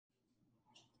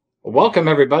Welcome,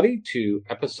 everybody, to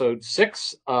episode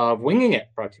 6 of Winging It,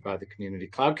 brought to you by the Community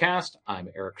Cloudcast. I'm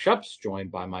Eric Shupps,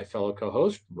 joined by my fellow co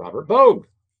host, Robert Bogue.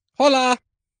 Hola.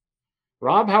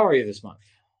 Rob, how are you this month?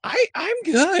 I'm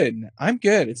good. I'm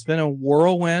good. It's been a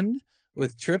whirlwind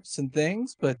with trips and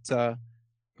things, but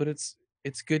it's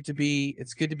good to be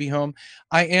home.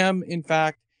 I am in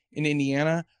fact in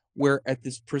Indiana, where at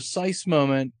this precise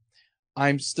moment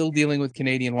I'm still dealing with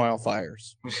Canadian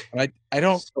wildfires. I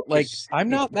don't So you're like I'm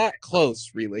not that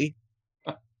close really.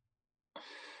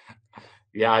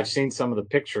 Yeah, I've seen some of the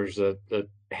pictures, the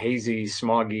hazy,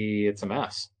 smoggy, it's a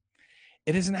mess.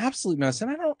 It is an absolute mess, and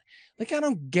I don't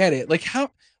get it. Like, how,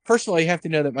 first of all, you have to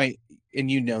know that and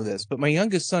you know this, but my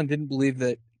youngest son didn't believe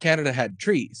that Canada had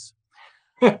trees.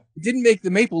 It didn't make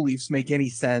the maple leaves make any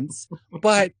sense.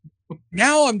 But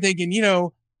now I'm thinking,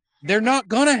 they're not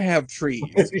gonna have trees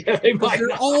Yeah, they because might they're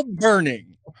not. all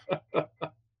burning.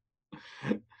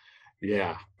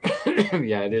 Yeah.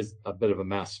 Yeah, it is a bit of a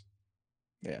mess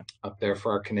Yeah. up there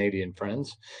for our Canadian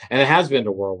friends. And it has been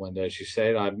a whirlwind, as you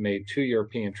said. I've made 2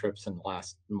 European trips in the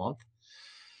last month,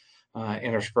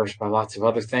 interspersed by lots of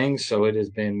other things. So it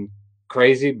has been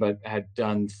crazy, but had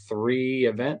done 3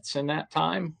 events in that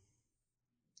time.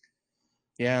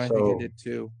 Yeah, I think I So did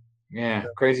too. yeah,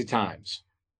 crazy times.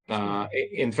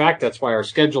 In fact, that's why our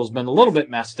schedule's been a little bit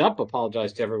messed up.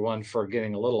 Apologize to everyone for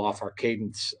getting a little off our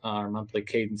cadence, our monthly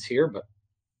cadence here, but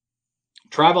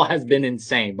travel has been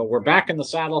insane. But we're back in the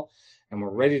saddle and we're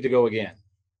ready to go again.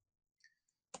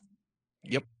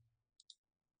 Yep.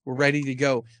 We're ready to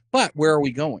go. But where are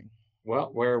we going? Well,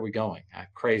 where are we going?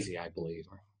 Crazy, I believe,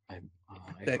 if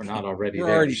That we're not already we're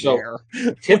there. already So there.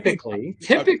 typically, Not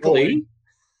going. typically,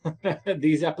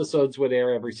 these episodes would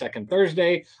air every second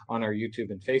Thursday on our YouTube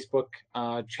and Facebook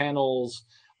channels.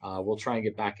 We'll try and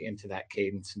get back into that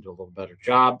cadence and do a little better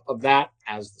job of that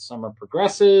as the summer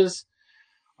progresses.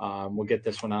 We'll get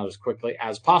this one out as quickly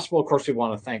as possible. Of course, we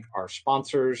want to thank our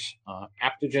sponsors,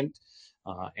 Aptigent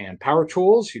and Power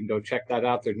Tools. You can go check that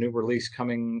out. Their new release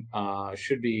coming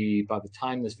should be, by the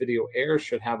time this video airs,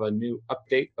 should have a new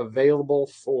update available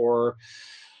for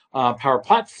Power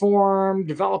Platform,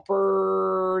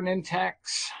 Developer, Nintex.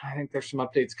 I think there's some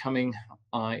updates coming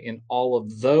in all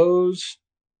of those.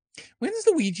 When's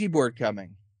the Ouija board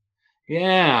coming?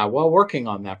 Yeah, well, working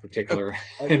on that particular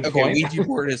Okay, endpoint. Ouija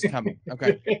board is coming.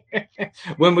 Okay.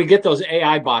 When we get those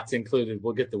AI bots included,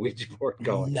 we'll get the Ouija board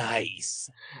going. Nice.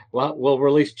 Well, we'll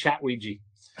release Chat Ouija.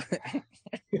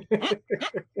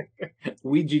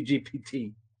 Ouija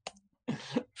GPT.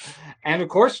 And of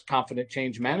course, Confident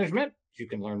Change Management. You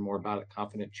can learn more about it at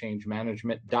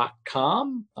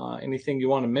confidentchangemanagement.com. Anything you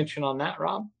want to mention on that,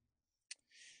 Rob?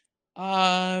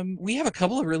 We have a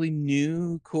couple of really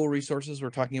new, cool resources. We're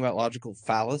talking about logical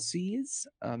fallacies.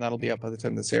 That'll be up by the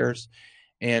time this airs.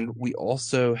 And we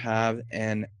also have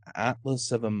an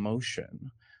atlas of emotion,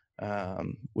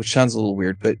 which sounds a little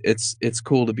weird, but it's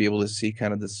cool to be able to see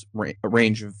kind of this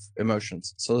range of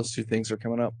emotions. So those two things are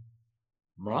coming up.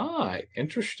 Right.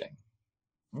 Interesting.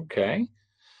 Okay.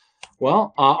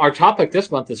 Well, our topic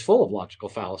this month is full of logical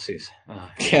fallacies. As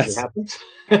it Yes. happens.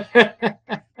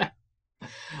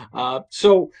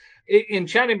 So, in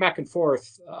chatting back and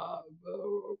forth,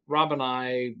 Rob and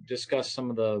I discussed some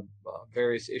of the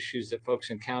various issues that folks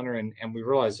encounter, and we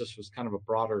realized this was kind of a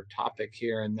broader topic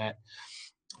here, and that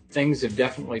things have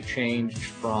definitely changed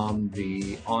from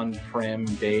the on-prem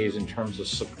days in terms of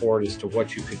support as to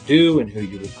what you could do and who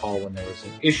you would call when there was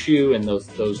an issue, and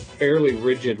those fairly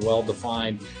rigid,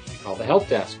 well-defined. You call the help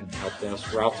desk, and the help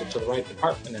desk routes it to the right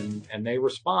department, and they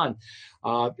respond.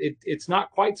 It's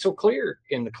not quite so clear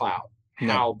in the cloud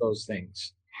No. how those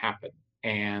things happen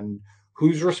and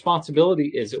whose responsibility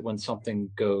is it when something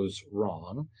goes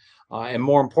wrong. And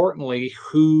more importantly,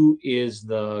 who is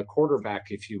the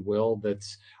quarterback, if you will,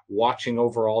 that's watching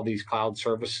over all these cloud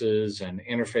services and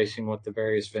interfacing with the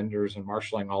various vendors and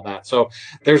marshaling all that. So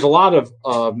there's a lot of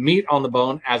meat on the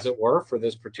bone, as it were, for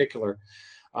this particular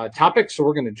topic. So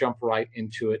we're going to jump right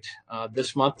into it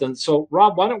this month. And so,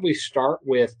 Rob, why don't we start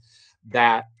with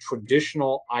that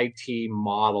traditional IT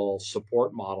model,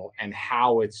 support model, and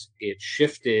how it's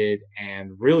shifted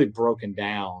and really broken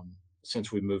down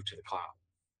since we moved to the cloud.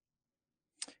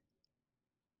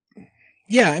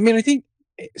 Yeah, I mean, I think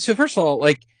so. First of all,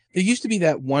 like, there used to be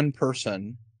that one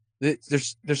person that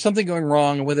there's something going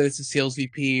wrong, whether it's the sales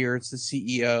VP or it's the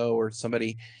CEO or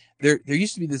somebody. There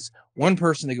used to be this one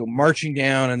person. They go marching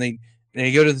down and they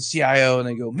go to the CIO and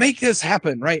they go, make this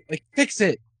happen, right? Like, fix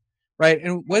it, right?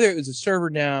 And whether it was a server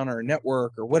down or a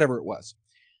network or whatever it was,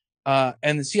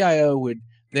 and the CIO would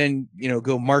then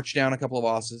go march down a couple of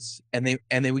bosses, and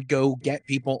they would go get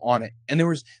people on it, and there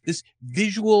was this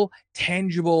visual,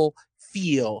 tangible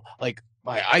feel like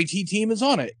my IT team is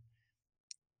on it.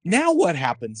 Now what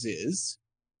happens is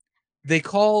they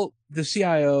call the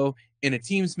CIO in a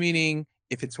Teams meeting,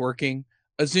 if it's working,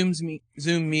 a Zoom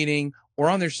meeting, or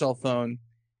on their cell phone,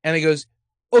 and it goes,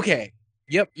 okay,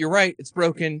 yep, you're right, it's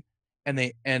broken, and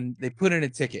they put in a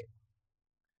ticket,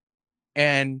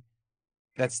 and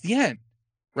that's the end,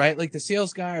 right? Like the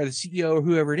sales guy or the CEO or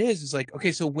whoever it is like,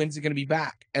 okay, so when's it going to be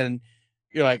back? And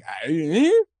you're like,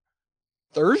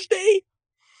 Thursday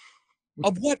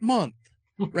of what month,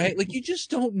 right? Like you just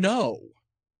don't know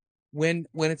when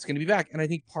it's going to be back. And I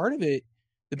think part of it,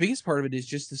 the biggest part of it, is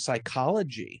just the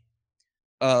psychology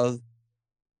of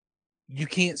you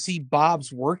can't see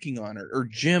Bob's working on it or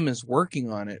Jim is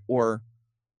working on it or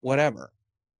whatever.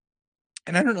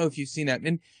 And I don't know if you've seen that.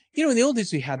 And in the old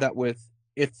days we had that with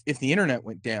if the internet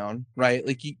went down, right?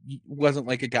 Like you wasn't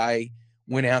like a guy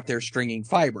went out there stringing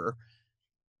fiber,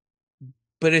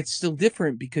 but it's still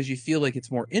different because you feel like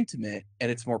it's more intimate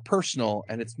and it's more personal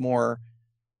and it's more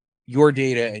your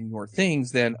data and your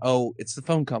things than, oh, it's the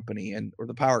phone company or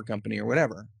the power company or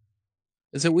whatever.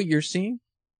 Is that what you're seeing?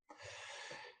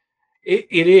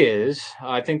 It is.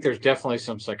 I think there's definitely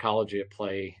some psychology at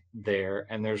play there.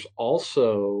 And there's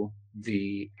also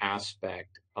the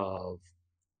aspect of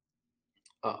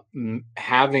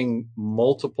having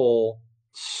multiple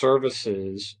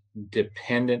services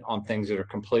dependent on things that are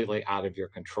completely out of your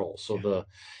control. So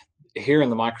here in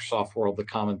the Microsoft world, the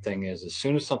common thing is as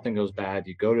soon as something goes bad,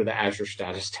 you go to the Azure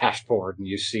status dashboard and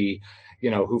you see,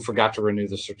 who forgot to renew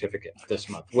the certificate this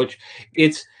month, which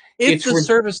it's If it's the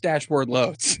service dashboard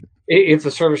loads. if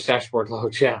the service dashboard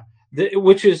loads, yeah,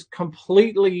 which is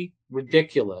completely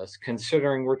ridiculous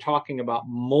considering we're talking about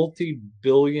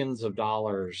multi-billions of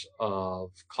dollars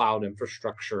of cloud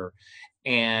infrastructure,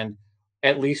 and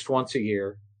at least once a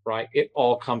year, right, it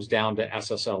all comes down to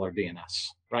SSL or DNS,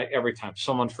 right? Every time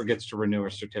someone forgets to renew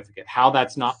a certificate, how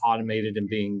that's not automated and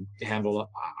being handled,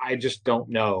 I just don't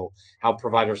know how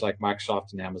providers like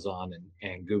Microsoft and Amazon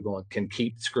and Google can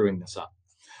keep screwing this up.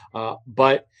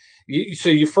 But so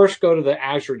you first go to the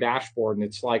Azure dashboard, and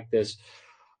it's like this,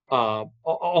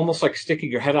 almost like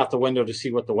sticking your head out the window to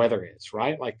see what the weather is,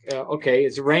 right? Like, okay,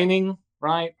 is it raining?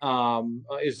 Right?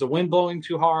 Is the wind blowing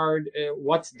too hard?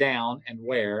 What's down and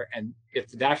where? And if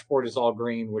the dashboard is all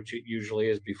green, which it usually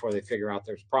is before they figure out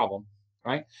there's a problem,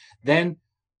 right? Then,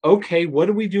 okay, what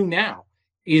do we do now?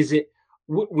 Is it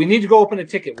we need to go open a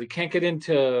ticket? We can't get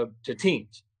into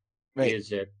Teams. Right.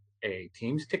 Is it a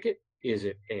Teams ticket? Is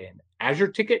it an Azure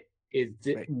ticket?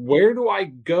 Right. Where do I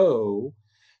go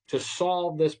to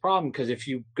solve this problem? Because if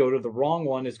you go to the wrong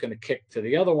one, it's going to kick to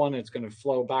the other one. And it's going to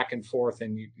flow back and forth,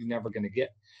 and you're never going to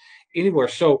get anywhere.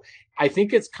 So I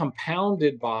think it's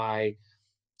compounded by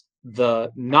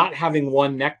the not having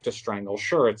one neck to strangle.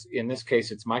 Sure, it's in this case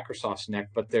it's Microsoft's neck,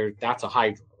 but that's a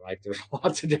hydra, right? There's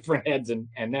lots of different heads and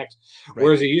necks. Right.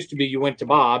 Whereas it used to be you went to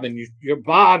Bob and you're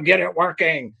Bob, get it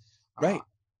working. Right.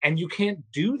 And you can't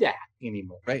do that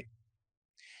anymore. Right.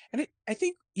 And I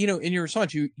think, in your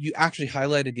response, you actually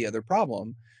highlighted the other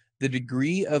problem, the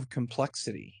degree of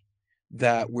complexity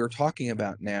that we're talking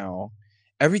about now.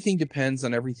 Everything depends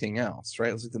on everything else,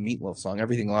 right? It's like the Meatloaf song,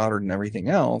 everything louder than everything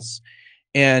else.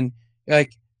 And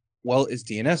like, well, is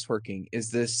DNS working?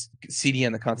 Is this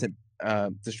CDN, the content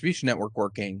distribution network,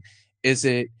 working? Is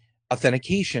it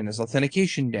authentication? Is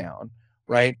authentication down,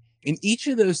 right? In each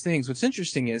of those things, what's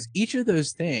interesting is each of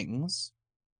those things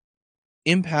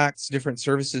impacts different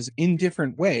services in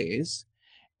different ways.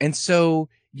 And so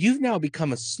you've now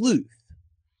become a sleuth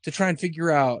to try and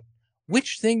figure out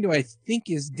which thing do I think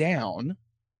is down,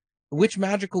 which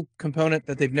magical component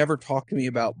that they've never talked to me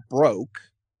about broke,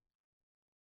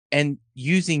 and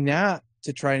using that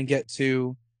to try and get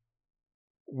to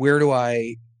where do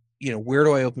I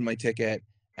open my ticket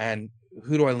and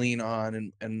who do I lean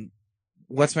on and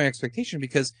what's my expectation?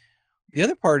 Because the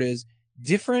other part is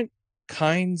different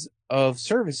kinds of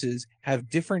services have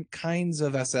different kinds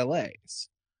of SLAs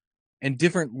and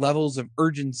different levels of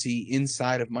urgency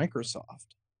inside of Microsoft.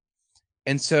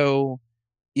 And so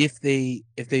if they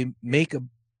make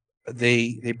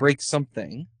they break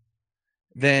something,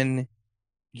 then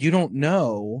you don't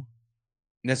know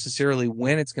necessarily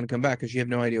when it's going to come back because you have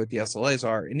no idea what the SLAs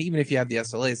are. And even if you have the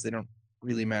SLAs, they don't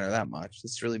really matter that much.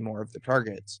 It's really more of the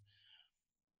targets.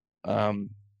 And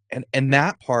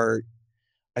that part,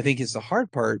 I think, is the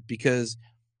hard part, because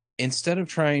instead of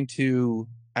trying to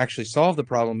actually solve the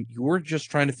problem, you're just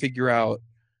trying to figure out,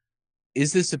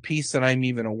 is this a piece that I'm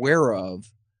even aware of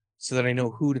so that I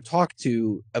know who to talk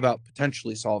to about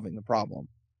potentially solving the problem?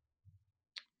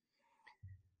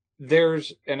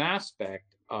 there's an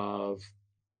aspect of,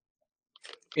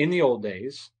 in the old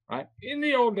days, right? In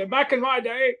the old day, back in my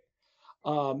day,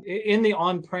 in the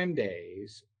on-prem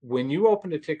days, when you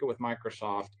opened a ticket with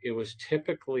Microsoft, it was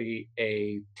typically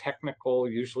a technical,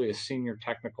 usually a senior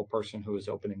technical person who was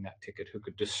opening that ticket, who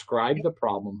could describe Yep. the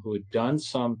problem, who had done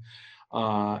some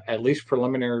at least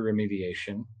preliminary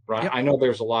remediation, right? Yep. I know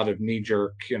there's a lot of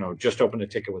knee-jerk, just open a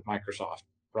ticket with Microsoft,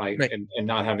 right? Right. And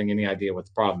not having any idea what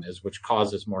the problem is, which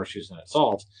causes more issues than it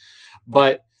solves.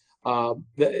 But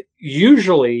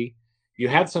usually you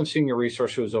had some senior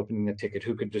resource who was opening the ticket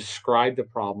who could describe the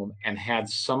problem and had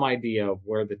some idea of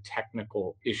where the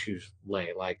technical issues lay.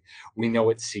 Like, we know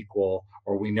it's SQL,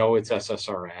 or we know it's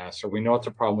SSRS, or we know it's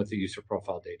a problem with the user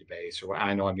profile database, or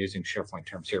I know I'm using SharePoint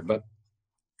terms here, but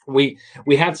we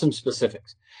had some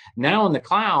specifics. Now in the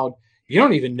cloud, you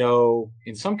don't even know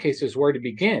in some cases where to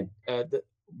begin,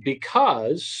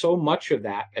 because so much of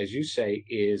that, as you say,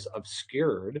 is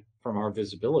obscured from our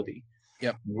visibility.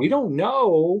 Yep. We don't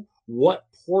know what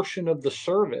portion of the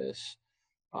service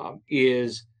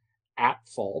is at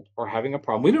fault or having a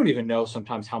problem. We don't even know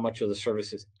sometimes how much of the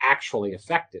service is actually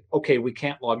affected. Okay, we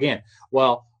can't log in.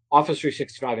 Well, Office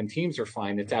 365 and Teams are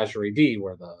fine. It's Azure AD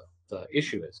where the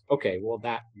issue is. Okay, well,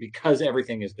 that, because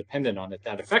everything is dependent on it,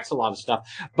 that affects a lot of stuff.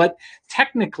 But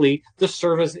technically, the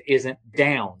service isn't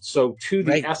down. So to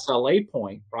the Right. SLA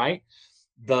point, right?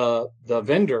 The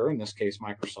vendor, in this case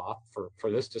Microsoft, for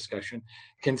this discussion,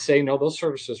 can say no, those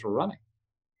services were running,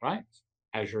 right?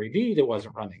 Azure AD, it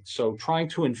wasn't running. So trying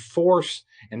to enforce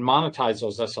and monetize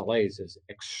those SLAs is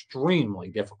extremely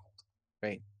difficult.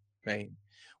 Right. Right.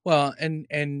 Well, and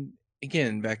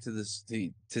again, back to this,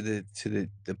 the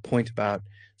point about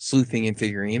sleuthing and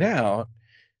figuring it out.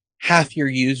 Half your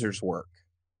users work,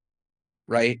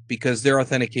 right? Because their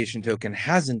authentication token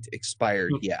hasn't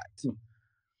expired yet,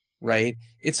 right?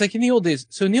 It's like in the old days.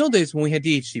 So in the old days when we had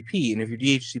DHCP, and if your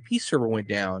DHCP server went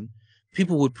down,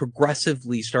 people would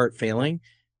progressively start failing,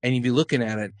 and you'd be looking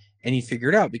at it and you figure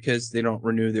it out because they don't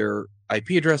renew their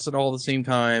IP address at all the same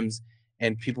times,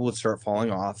 and people would start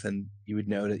falling off, and you would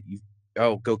know that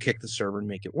go kick the server and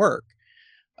make it work.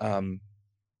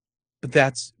 But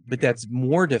that's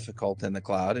more difficult in the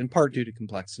cloud, in part due to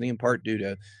complexity, in part due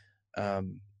to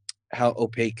how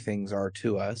opaque things are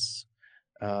to us.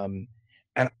 And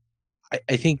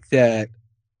I think that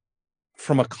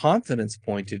from a confidence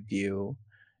point of view,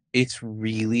 it's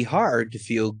really hard to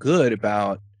feel good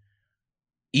about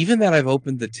even that I've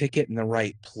opened the ticket in the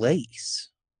right place.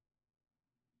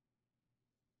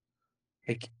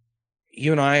 Like,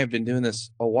 you and I have been doing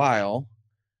this a while,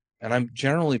 and I'm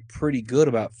generally pretty good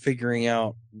about figuring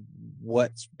out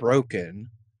what's broken.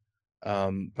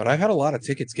 But I've had a lot of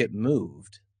tickets get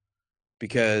moved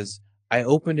because I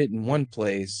opened it in one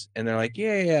place and they're like,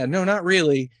 yeah, no, not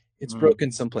really. It's broken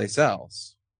someplace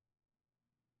else.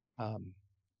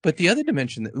 But the other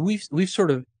dimension that we've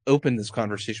sort of opened this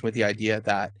conversation with the idea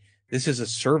that this is a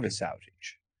service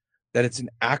outage, that it's an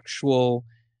actual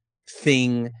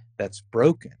thing that's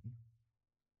broken.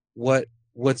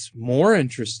 What's more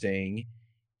interesting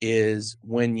is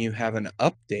when you have an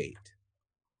update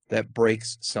that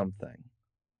breaks something,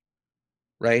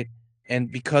 right?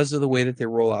 And because of the way that they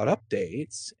roll out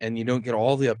updates, and you don't get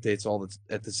all the updates all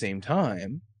at the same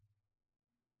time,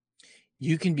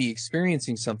 you can be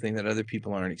experiencing something that other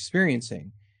people aren't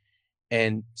experiencing.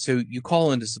 And so you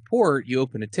call into support, you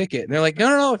open a ticket, and they're like,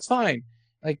 no, it's fine.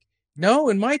 Like, no,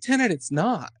 in my tenant, it's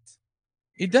not.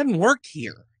 It doesn't work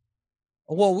here.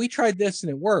 Well, we tried this and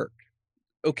it worked.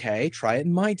 Okay, try it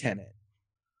in my tenant,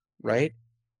 right?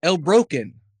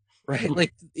 broken, right?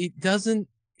 Like, it doesn't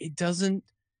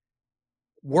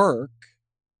work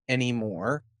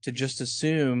anymore to just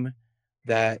assume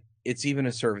that it's even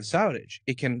a service outage.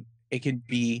 It can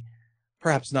be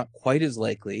perhaps not quite as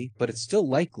likely, but it's still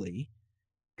likely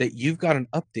that you've got an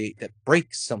update that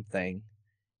breaks something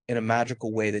in a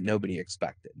magical way that nobody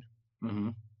expected. Mm-hmm.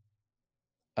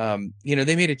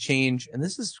 They made a change, and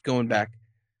this is going back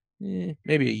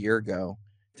maybe a year ago,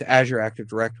 to Azure Active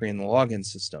Directory and the login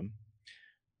system.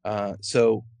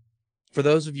 So for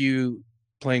those of you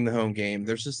playing the home game,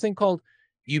 there's this thing called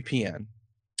UPN,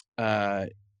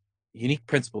 unique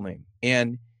principal name,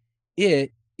 and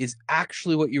it is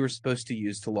actually what you were supposed to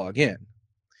use to log in.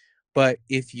 But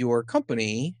if your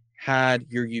company had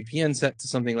your UPN set to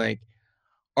something like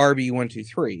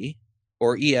RB123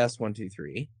 or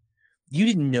ES123, you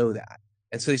didn't know that.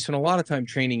 And so they spent a lot of time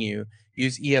training you,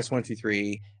 use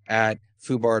ES123 at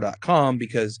foobar.com,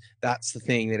 because that's the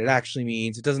thing that it actually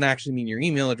means. It doesn't actually mean your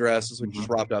email address, is what just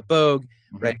rob.bogue,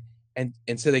 right? And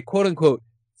so they quote unquote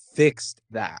fixed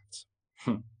that.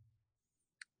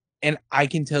 And I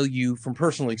can tell you from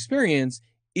personal experience,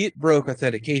 it broke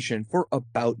authentication for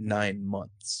about 9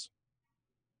 months.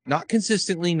 Not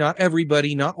consistently, not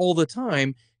everybody, not all the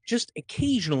time, just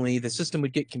occasionally the system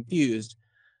would get confused.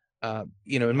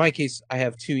 In my case, I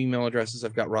have 2 email addresses.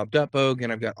 I've got rob.bogue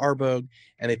and I've got rbogue,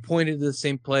 and they pointed to the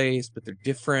same place, but they're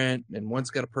different, and one's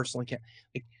got a personal account.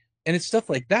 And it's stuff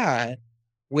like that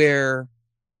where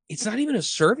it's not even a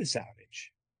service outage.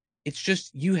 It's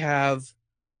just you have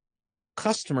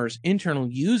customers, internal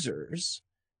users,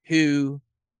 who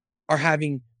are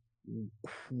having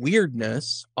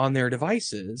weirdness on their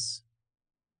devices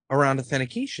around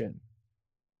authentication.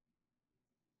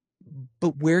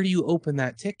 But where do you open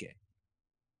that ticket?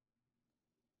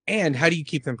 And how do you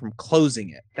keep them from closing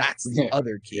it? That's the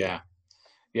other key.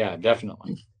 Yeah,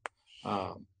 definitely.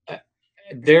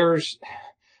 There's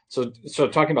so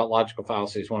talking about logical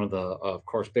fallacies, one of the, of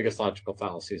course, biggest logical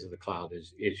fallacies of the cloud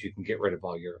is you can get rid of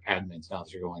all your admins now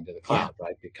that you're going to the cloud,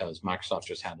 right? Because Microsoft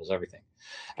just handles everything.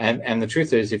 And the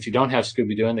truth is, if you don't have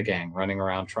Scooby Doo and the gang running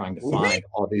around trying to find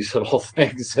all these little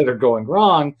things that are going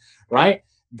wrong, right,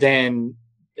 then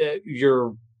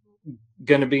you're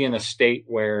going to be in a state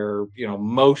where,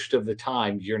 most of the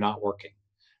time you're not working,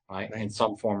 right, in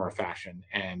some form or fashion,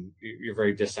 and you're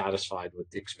very dissatisfied with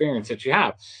the experience that you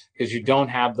have because you don't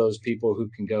have those people who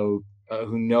can go,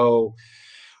 who know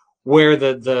where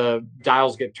the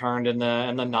dials get turned and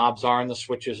the knobs are and the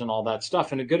switches and all that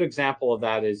stuff. And a good example of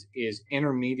that is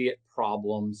intermediate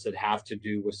problems that have to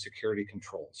do with security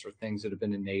controls or things that have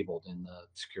been enabled in the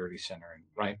security center,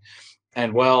 right?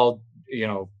 And well,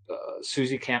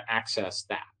 Susie can't access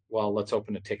that. Well, let's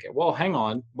open a ticket. Well, hang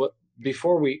on.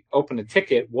 Before we open a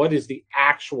ticket, what is the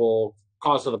actual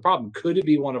cause of the problem? Could it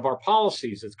be one of our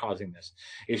policies that's causing this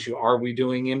issue? Are we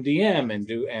doing MDM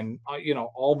and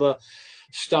all the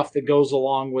stuff that goes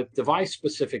along with device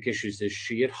specific issues? Is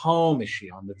she at home? Is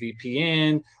she on the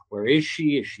VPN? Where is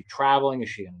she? Is she traveling? Is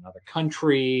she in another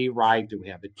country? Right? Do we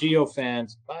have a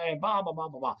geofence? Blah blah blah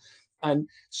blah blah. And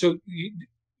so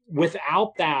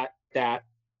without that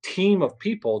team of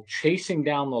people chasing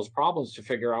down those problems to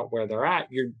figure out where they're at,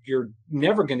 you're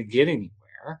never going to get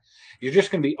anywhere. You're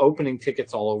just going to be opening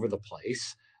tickets all over the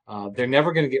place. They're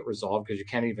never going to get resolved because you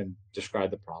can't even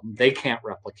describe the problem. They can't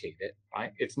replicate it,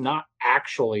 right? It's not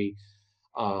actually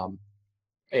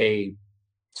a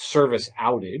service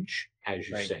outage, as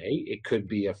you say. It could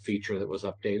be a feature that was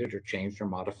updated or changed or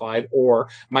modified, or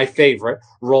my favorite,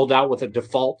 rolled out with a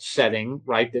default setting,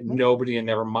 right, that nobody in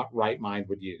their right mind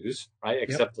would use, right,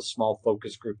 except the small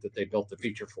focus group that they built the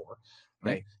feature for,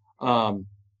 right?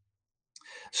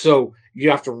 So you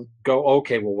have to go,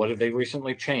 okay, well, what have they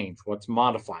recently changed? What's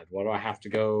modified? Where do I have to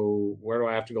go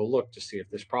look to see if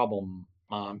this problem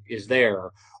is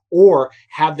there? Or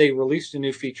have they released a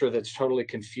new feature that's totally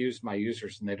confused my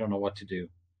users and they don't know what to do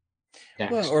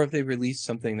next? Well, or if they release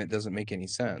something that doesn't make any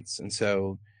sense. And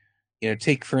so,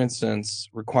 take, for instance,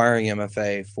 requiring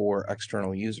MFA for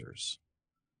external users,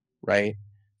 right?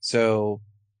 So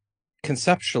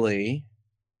conceptually,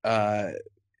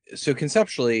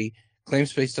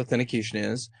 claims-based authentication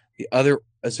is the other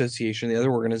association, the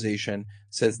other organization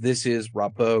says this is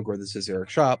Rob Bogue or this is Eric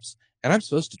Shupps, and I'm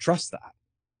supposed to trust that.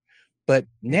 But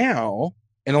now,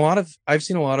 I've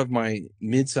seen a lot of my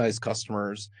mid-sized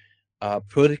customers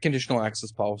put a conditional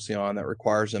access policy on that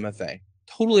requires MFA.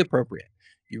 Totally appropriate.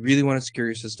 You really want to secure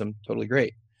your system, totally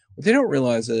great. What they don't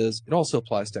realize is it also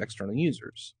applies to external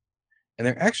users. And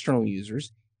their external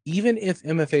users, even if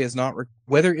MFA is not,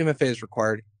 whether MFA is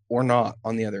required or not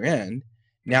on the other end,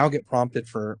 now get prompted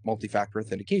for multi-factor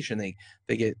authentication.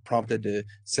 They get prompted to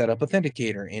set up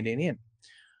Authenticator and.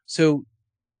 So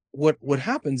what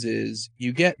happens is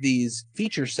you get these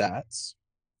feature sets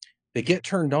that get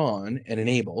turned on and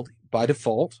enabled by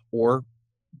default, or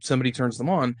somebody turns them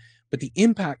on, but the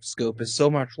impact scope is so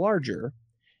much larger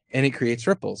and it creates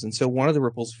ripples. And so one of the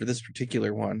ripples for this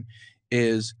particular one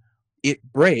is it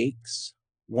breaks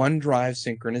OneDrive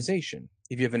synchronization.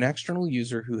 If you have an external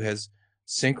user who has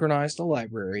synchronized a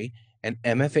library and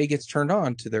MFA gets turned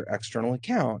on to their external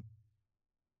account,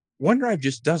 OneDrive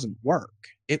just doesn't work.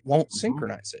 It won't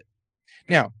synchronize it.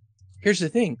 Now, here's the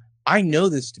thing. I know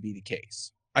this to be the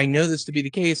case. I've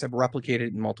replicated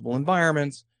it in multiple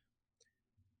environments.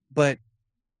 But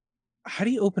how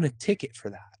do you open a ticket for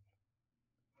that?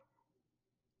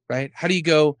 Right? How do you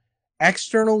go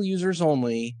external users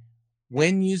only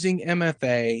when using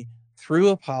MFA through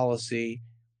a policy,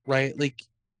 right? Like,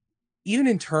 even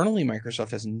internally,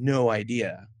 Microsoft has no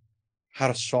idea how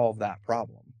to solve that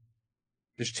problem.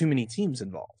 There's too many teams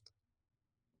involved.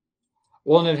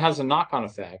 Well, and it has a knock-on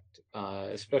effect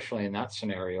especially in that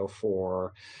scenario,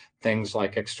 for things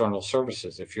like external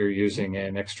services. If you're using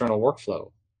an external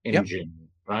workflow Yep. engine,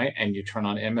 right, and you turn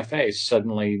on MFA,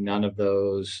 suddenly none of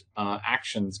those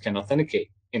actions can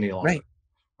authenticate any longer, Right.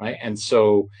 right? And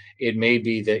so it may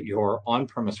be that your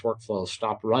on-premise workflow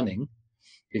stopped running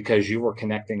because you were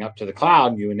connecting up to the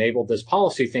cloud and you enabled this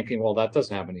policy thinking, well, that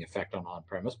doesn't have any effect on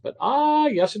on-premise, but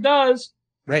yes, it does.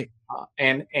 Right.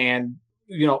 And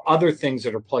other things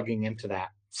that are plugging into that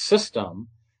system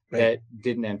Right. that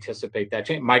didn't anticipate that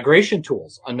change. Migration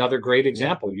tools, another great Yep.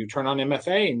 example. You turn on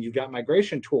MFA and you've got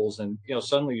migration tools, and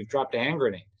suddenly you've dropped a hand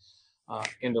grenade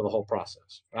into the whole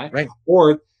process, right? Right.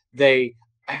 Or they,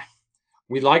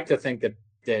 we like to think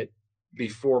that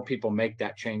before people make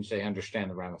that change, they understand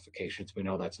the ramifications. We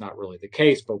know that's not really the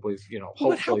case, but we, Well, but how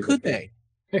hopefully that could they?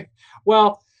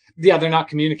 well, yeah, they're not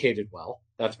communicated well.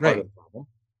 That's part Right. of the problem,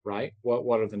 right?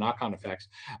 What are the knock-on effects?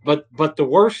 But the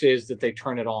worst is that they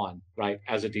turn it on, right,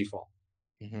 as a default,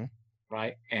 Hmm.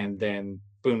 right? And then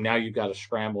boom, now you've got to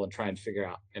scramble and try and figure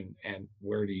out and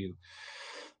where do you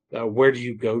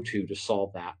go to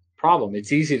solve that problem?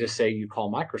 It's easy to say you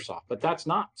call Microsoft, but that's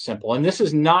not simple. And this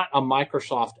is not a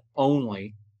Microsoft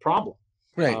only problem.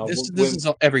 Right. This is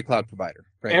every cloud provider.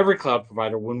 Right. Every cloud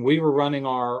provider, when we were running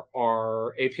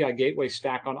our API gateway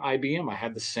stack on IBM, I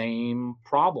had the same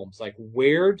problems. Like,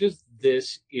 where does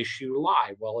this issue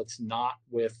lie? Well, it's not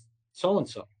with so and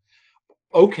so.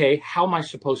 Okay, how am I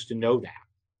supposed to know that?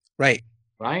 Right.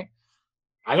 Right?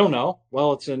 I don't know.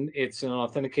 Well, it's an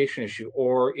authentication issue,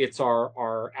 or it's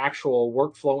our actual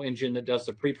workflow engine that does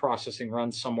the pre-processing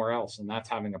runs somewhere else, and that's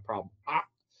having a problem.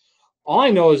 All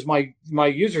I know is my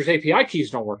user's API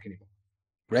keys don't work anymore.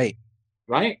 Right.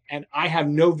 Right? And I have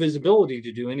no visibility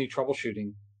to do any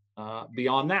troubleshooting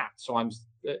beyond that. So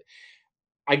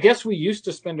I guess we used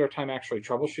to spend our time actually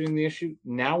troubleshooting the issue.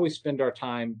 Now we spend our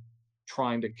time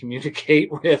trying to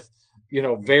communicate with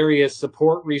various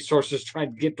support resources,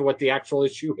 trying to get to what the actual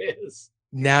issue is.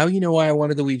 Now you know why I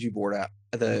wanted the Ouija board out,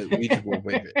 the Ouija board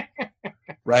widget,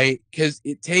 right? Because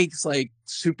it takes like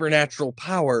supernatural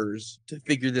powers to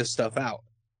figure this stuff out.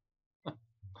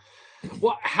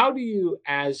 Well, how do you,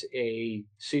 as a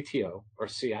CTO or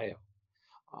CIO,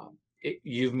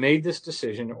 you've made this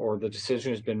decision, or the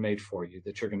decision has been made for you,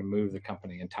 that you're going to move the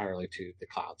company entirely to the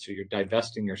cloud. So you're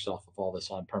divesting yourself of all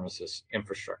this on-premises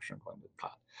infrastructure and going to the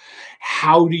cloud.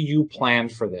 How do you plan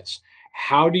for this?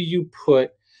 How do you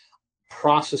put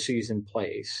processes in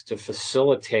place to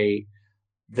facilitate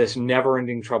this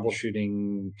never-ending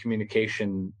troubleshooting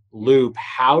communication loop?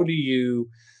 How do you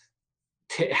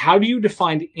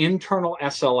define internal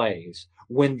SLAs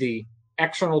when the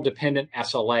external dependent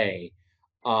SLA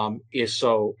is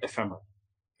so ephemeral?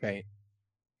 Right.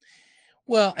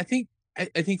 Well, I think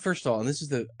first of all, and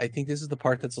I think this is the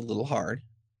part that's a little hard.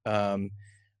 Um,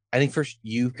 I think first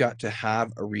you've got to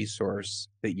have a resource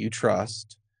that you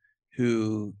trust,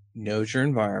 who knows your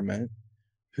environment,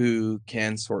 who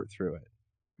can sort through it,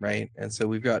 right? And so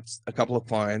we've got a couple of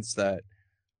clients that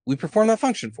we perform that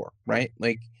function for, right?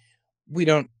 Like we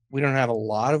don't have a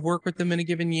lot of work with them in a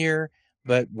given year,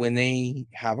 but when they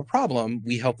have a problem,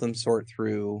 we help them sort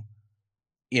through,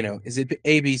 is it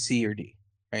A, B, C, or D,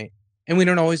 right? And we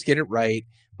don't always get it right,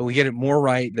 but we get it more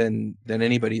right than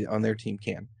anybody on their team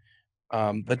can.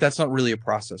 But that's not really a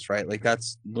process, right? Like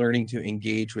that's learning to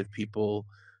engage with people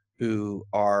who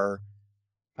are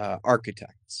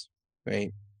architects,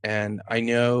 right? And I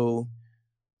know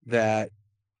that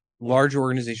large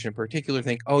organization in particular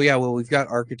think, oh yeah, well, we've got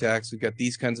architects, we've got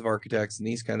these kinds of architects and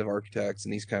these kind of architects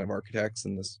and these kind of architects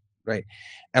and this, right?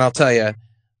 And I'll tell you,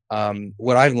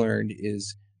 what I've learned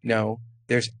is no,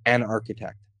 there's an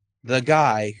architect, the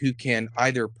guy who can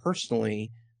either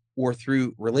personally or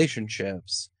through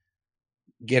relationships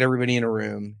get everybody in a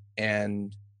room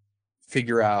and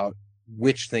figure out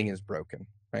which thing is broken,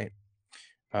 right?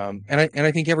 And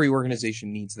I think every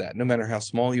organization needs that. No matter how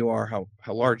small you are, how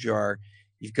large you are,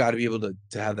 you've got to be able to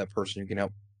have that person who can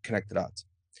help connect the dots.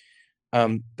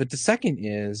 But the second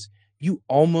is you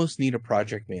almost need a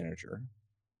project manager.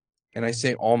 And I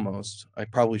say almost, I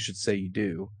probably should say you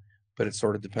do, but it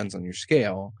sort of depends on your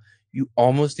scale. You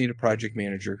almost need a project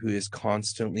manager who is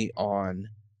constantly on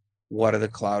what are the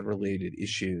cloud related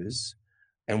issues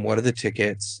and what are the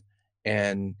tickets,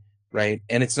 and right.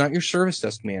 And it's not your service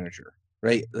desk manager,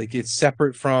 right? Like it's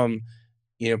separate from,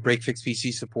 break fix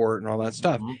PC support and all that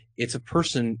stuff. Mm-hmm. It's a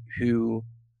person who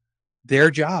their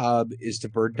job is to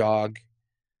bird dog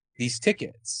these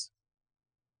tickets,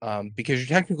 because your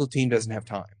technical team doesn't have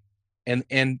time,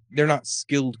 and they're not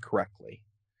skilled correctly.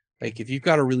 Like if you've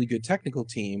got a really good technical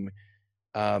team,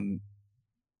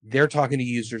 they're talking to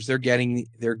users, they're getting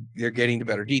to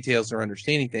better details, they're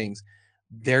understanding things.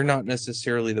 They're not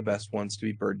necessarily the best ones to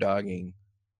be bird dogging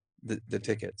the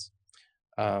tickets.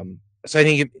 So I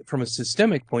think from a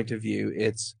systemic point of view,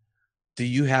 it's, do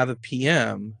you have a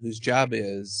PM whose job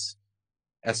is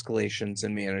escalations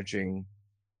and managing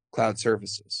cloud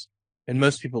services? And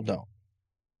most people don't.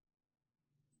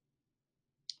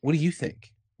 What do you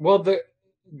think? Well,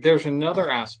 there's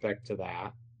another aspect to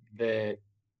that, that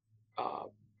uh,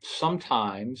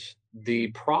 sometimes the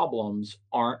problems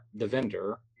aren't the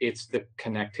vendor, it's the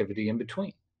connectivity in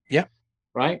between, Yeah,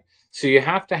 right? So you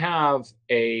have to have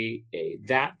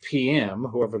that PM,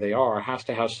 whoever they are, has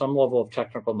to have some level of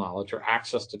technical knowledge or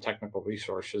access to technical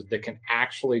resources that can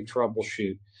actually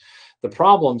troubleshoot the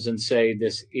problems and say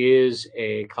this is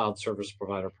a cloud service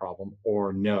provider problem,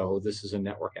 or no, this is a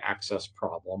network access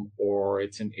problem, or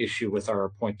it's an issue with our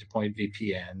point-to-point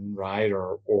VPN, right?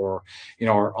 Or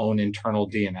our own internal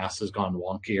DNS has gone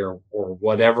wonky, or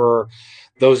whatever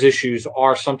those issues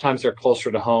are. Sometimes they're closer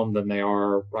to home than they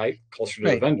are, right, closer to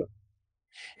the right. vendor.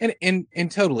 And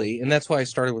totally, and that's why I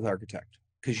started with architect,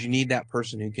 because you need that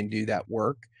person who can do that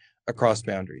work across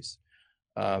boundaries.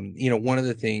 One of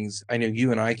the things I know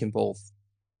you and I can both,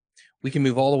 we can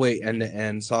move all the way end to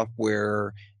end,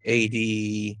 software, AD.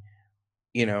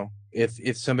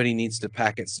 If somebody needs to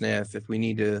packet sniff, if we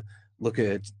need to look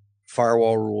at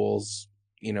firewall rules,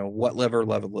 what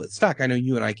level it's stuck. I know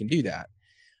you and I can do that,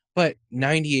 but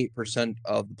 98%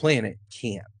 of the planet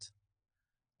can't.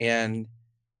 And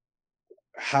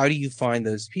how do you find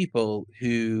those people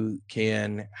who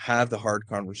can have the hard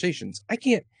conversations?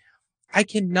 I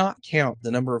cannot count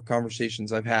the number of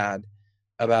conversations I've had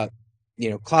about,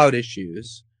 cloud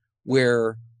issues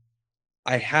where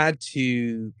I had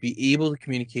to be able to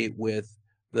communicate with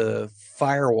the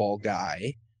firewall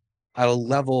guy at a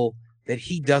level that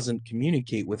he doesn't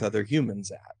communicate with other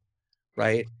humans at,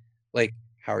 right? Like,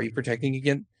 how are you protecting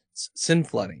against SYN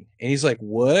flooding? And he's like,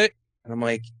 what? And I'm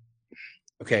like,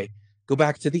 okay, go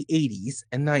back to the 80s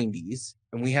and 90s,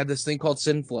 and we had this thing called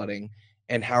SYN flooding,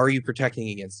 and how are you protecting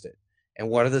against it? And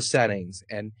what are the settings?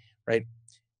 And right,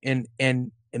 and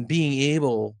being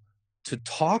able to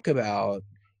talk about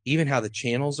even how the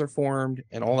channels are formed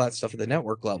and all that stuff at the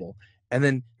network level, and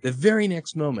then the very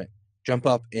next moment jump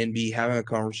up and be having a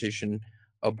conversation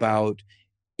about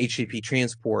HTTP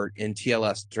transport and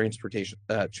TLS transportation,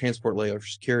 transport layer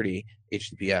security,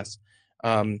 HTTPS,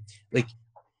 like,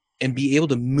 and be able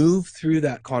to move through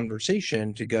that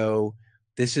conversation to go,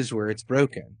 this is where it's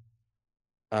broken.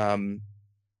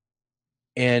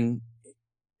 And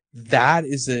that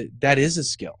is a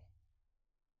skill.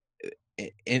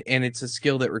 And it's a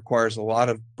skill that requires a lot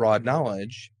of broad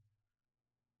knowledge.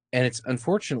 And it's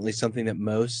unfortunately something that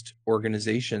most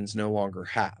organizations no longer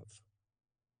have.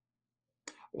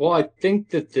 Well, I think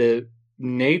that the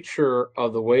nature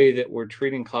of the way that we're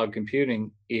treating cloud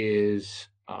computing is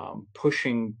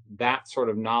pushing that sort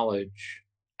of knowledge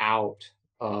out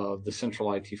of the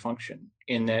central IT function,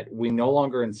 in that we no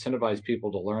longer incentivize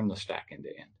people to learn the stack end to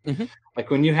end. Mm-hmm. Like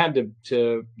when you had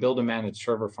to build and manage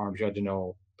server farms, you had to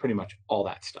know pretty much all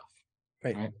that stuff.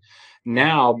 Right.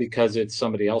 Now, because it's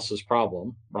somebody else's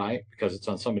problem, right? Because it's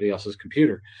on somebody else's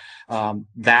computer,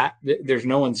 there's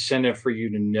no incentive for you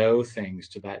to know things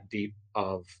to that deep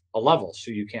of a level,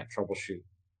 so you can't troubleshoot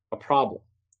a problem,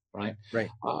 right? Right.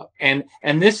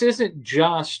 And this isn't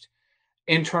just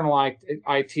internal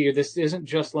IT, or this isn't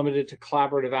just limited to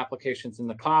collaborative applications in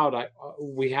the cloud.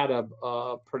 We had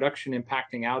a production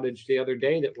impacting outage the other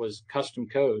day that was custom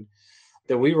code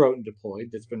that we wrote and deployed,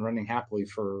 that's been running happily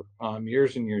for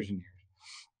years and years and years,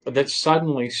 but that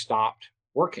suddenly stopped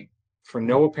working for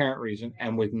no apparent reason,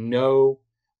 and with no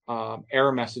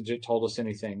error message that told us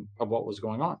anything of what was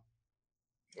going on.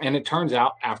 And it turns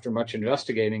out, after much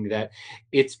investigating, that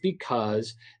it's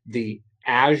because the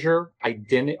Azure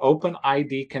Open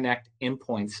ID Connect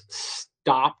endpoints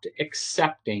stopped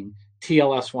accepting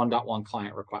TLS 1.1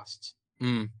 client requests.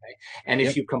 Mm. Okay? And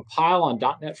if you compile on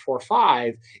 .NET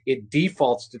 4.5, it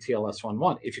defaults to TLS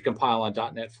 1.1. If you compile on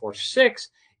 .NET 4.6,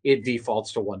 it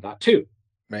defaults to 1.2.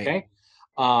 Right. Okay.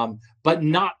 But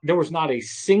there was not a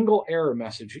single error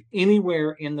message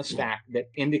anywhere in the stack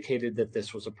that indicated that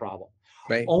this was a problem.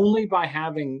 Right. Only by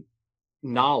having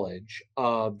knowledge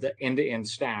of the end-to-end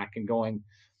stack and going,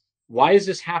 why is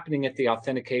this happening at the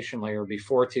authentication layer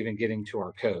before it's even getting to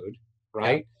our code,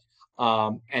 right?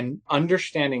 And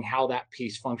understanding how that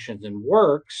piece functions and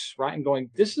works, right? And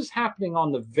going, this is happening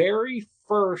on the very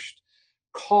first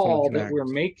call that we're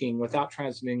making without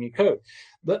transmitting any code.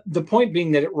 But the point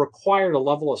being that it required a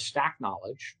level of stack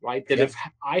knowledge, right? That if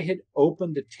I had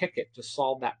opened a ticket to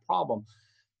solve that problem,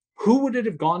 who would it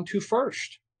have gone to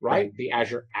first? right? Right. The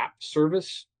Azure App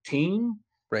Service team,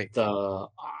 Right.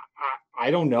 I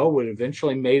don't know, would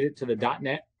eventually made it to the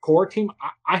 .NET Core team.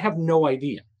 I have no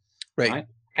idea, Right. right?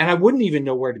 And I wouldn't even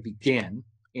know where to begin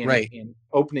Right. in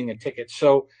opening a ticket.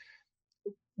 So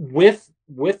with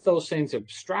those things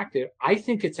abstracted, I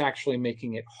think it's actually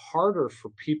making it harder for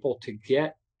people to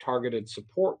get targeted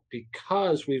support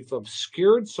because we've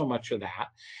obscured so much of that,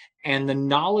 and the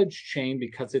knowledge chain,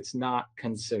 because it's not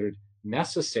considered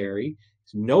necessary,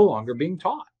 is no longer being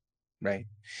taught. Right.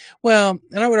 Well,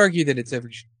 and I would argue that it's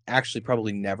actually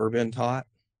probably never been taught.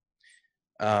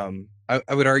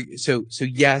 I would argue so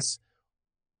yes,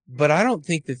 but I don't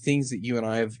think the things that you and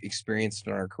I have experienced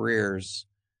in our careers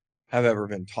have ever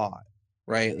been taught,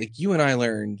 right? Like you and I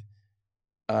learned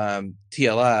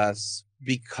TLS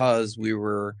because we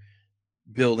were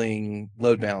building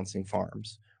load balancing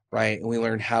farms, right? And we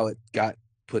learned how it got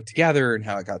put together and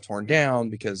how it got torn down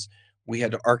because we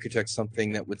had to architect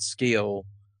something that would scale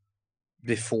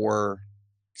before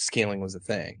scaling was a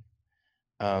thing.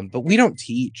 But we don't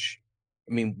teach.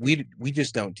 I mean, we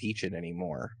just don't teach it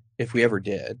anymore. If we ever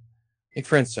did, like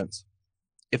for instance,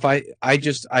 if I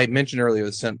mentioned earlier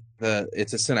it's a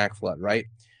Synac flood, right?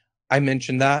 I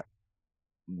mentioned that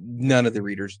none of the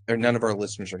readers or none of our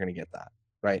listeners are going to get that,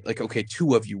 right? Like, okay,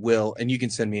 two of you will, and you can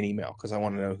send me an email because I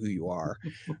want to know who you are,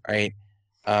 right?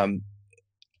 Um,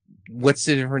 what's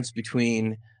the difference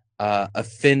between a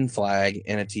thin flag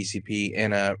and a TCP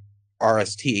and a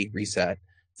RST reset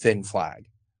thin flag,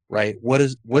 right?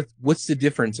 What's the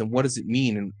difference and what does it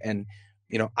mean? And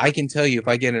I can tell you if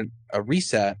I get a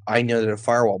reset, I know that a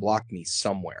firewall blocked me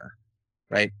somewhere,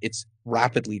 right? It's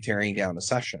rapidly tearing down a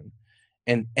session,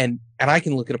 and I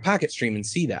can look at a packet stream and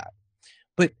see that,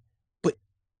 but but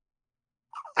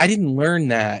I didn't learn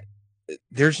that.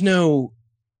 There's no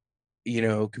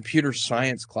computer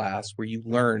science class where you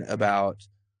learn about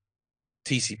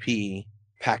TCP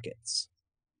packets.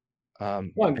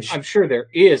 Well, I'm sure there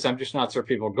is. I'm just not sure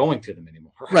people are going to them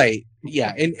anymore. Right.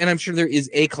 Yeah. And I'm sure there is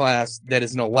a class that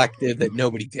is an elective that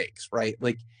nobody takes, right?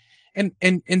 Like,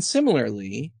 and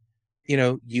similarly,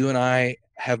 you and I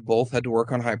have both had to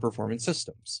work on high performance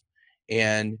systems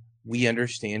and we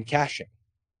understand caching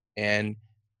and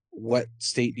what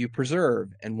state do you preserve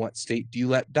and what state do you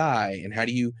let die and how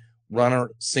do you run a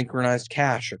synchronized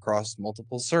cache across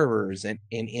multiple servers and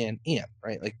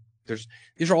right? Like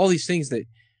these are all these things that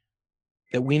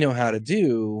we know how to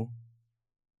do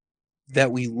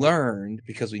that we learned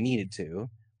because we needed to,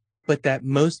 but that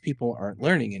most people aren't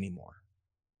learning anymore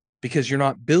because you're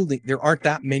not building. There aren't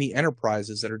that many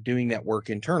enterprises that are doing that work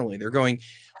internally. They're going,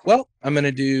 well, I'm going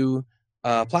to do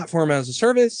platform as a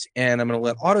service and I'm going to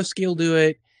let autoscale do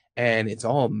it. And it's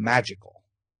all magical.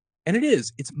 And it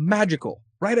is. It's magical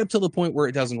right up till the point where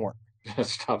it doesn't work. It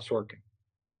stops working.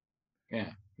 Yeah,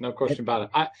 no And, question about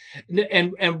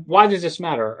it. And why does this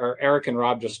matter? Are Eric and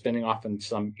Rob just spinning off in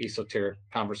some esoteric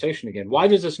conversation again? Why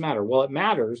does this matter? Well, it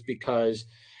matters because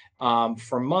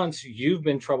for months you've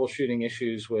been troubleshooting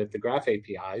issues with the Graph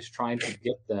APIs, trying to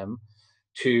get them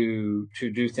to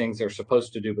do things they're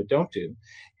supposed to do but don't do.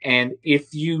 And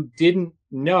if you didn't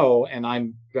know, and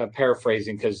I'm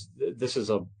paraphrasing because this is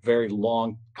a very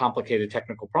long, complicated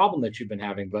technical problem that you've been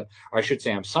having, but or I should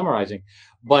say I'm summarizing.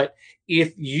 But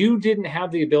if you didn't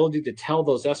have the ability to tell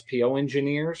those SPO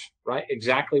engineers, right,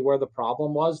 exactly where the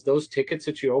problem was, those tickets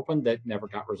that you opened that never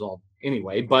got resolved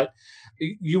anyway, but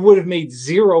you would have made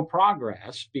zero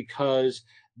progress because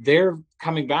they're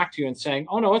coming back to you and saying,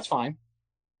 "Oh no, it's fine.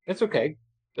 It's okay.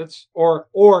 That's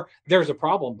or there's a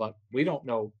problem, but we don't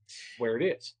know where it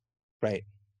is." right.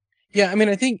 Yeah. I mean,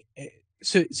 I think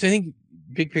so. So I think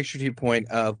big picture to your point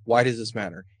of why does this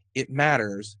matter? It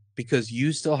matters because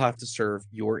you still have to serve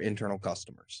your internal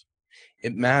customers.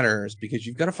 It matters because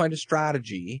you've got to find a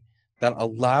strategy that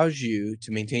allows you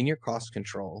to maintain your cost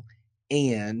control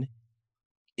and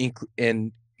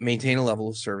and maintain a level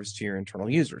of service to your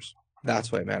internal users.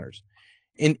 That's why it matters.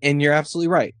 And you're absolutely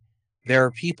right. There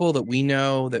are people that we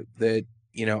know that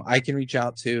I can reach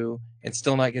out to and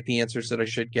still not get the answers that I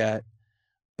should get.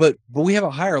 But we have a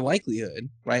higher likelihood,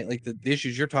 right? Like the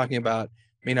issues you're talking about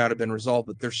may not have been resolved,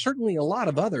 but there's certainly a lot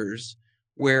of others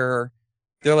where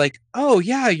they're like, "Oh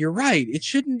yeah, you're right. It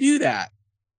shouldn't do that."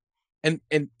 And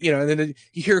then you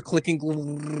hear clicking,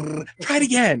 try it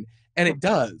again, and it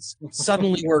does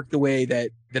suddenly work the way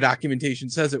that the documentation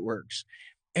says it works.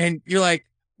 And you're like,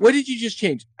 "What did you just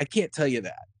change?" I can't tell you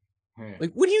that. Yeah.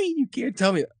 Like, what do you mean you can't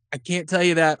tell me that? I can't tell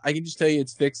you that. I can just tell you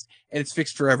it's fixed, and it's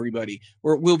fixed for everybody,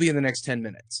 or it will be in the next 10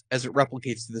 minutes as it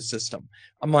replicates to the system.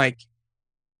 I'm like,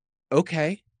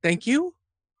 okay, thank you.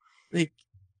 Like,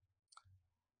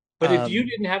 But if you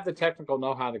didn't have the technical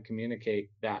know-how to communicate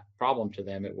that problem to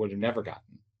them, it would have never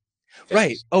gotten Right.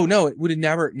 fixed. Oh no, it would have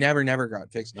never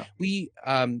got fixed. No. We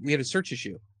had a search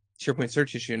issue, SharePoint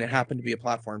search issue, and it happened to be a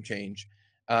platform change.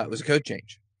 It was a code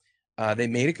change. They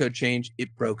made a code change.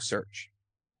 It broke search.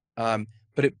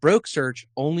 But it broke search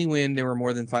only when there were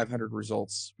more than 500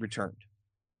 results returned.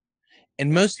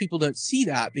 And most people don't see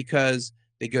that because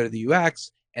they go to the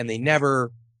UX and they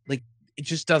never, like, it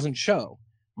just doesn't show.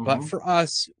 But for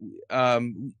us,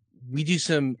 we do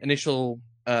some initial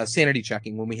sanity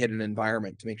checking when we hit an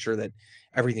environment to make sure that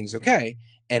everything's okay.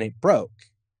 And it broke.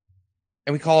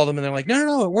 And we call them and they're like,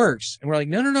 no, it works. And we're like,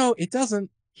 no, it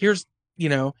doesn't. Here's,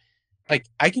 like,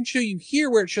 I can show you here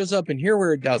where it shows up and here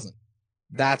where it doesn't.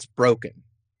 That's broken.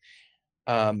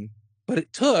 But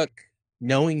it took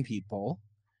knowing people,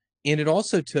 and it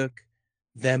also took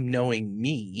them knowing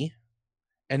me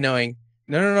and knowing,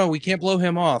 no, we can't blow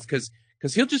him off because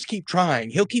he'll just keep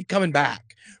trying. He'll keep coming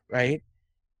back, right?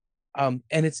 And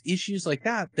it's issues like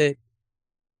that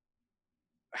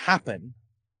happen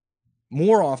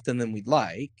more often than we'd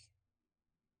like.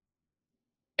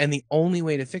 And the only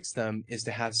way to fix them is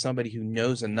to have somebody who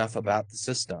knows enough about the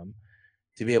system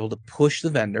to be able to push the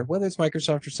vendor, whether it's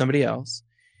Microsoft or somebody else,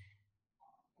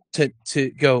 to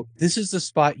go, this is the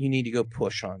spot you need to go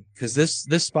push on, because this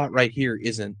spot right here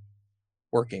isn't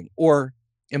working. Or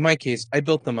in my case, I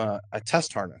built them a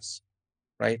test harness,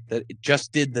 right? That it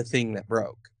just did the thing that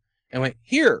broke. And went,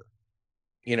 here,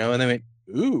 and they went,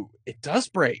 ooh, it does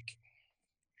break.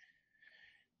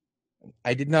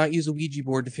 I did not use a Ouija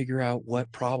board to figure out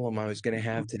what problem I was going to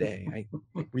have today.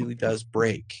 It really does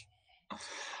break.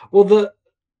 Well,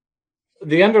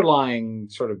 the underlying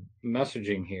sort of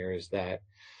messaging here is that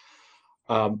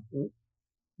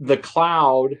the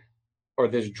cloud, or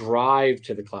this drive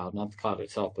to the cloud, not the cloud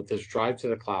itself, but this drive to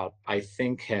the cloud, I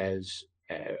think has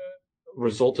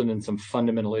resulted in some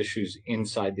fundamental issues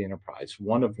inside the enterprise,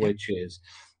 one of which is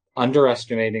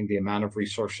underestimating the amount of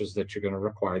resources that you're going to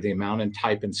require, the amount and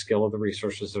type and skill of the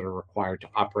resources that are required to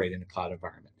operate in a cloud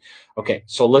environment. Okay,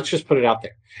 so let's just put it out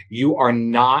there. You are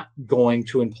not going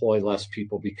to employ less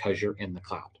people because you're in the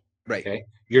cloud. Right. Okay,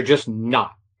 you're just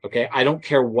not. Okay, I don't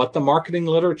care what the marketing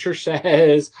literature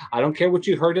says. I don't care what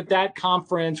you heard at that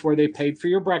conference where they paid for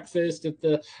your breakfast at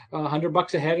the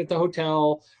 $100 a head at the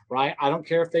hotel, right? I don't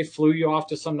care if they flew you off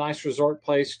to some nice resort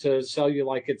place to sell you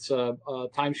like it's a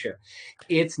timeshare.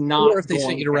 It's not or if they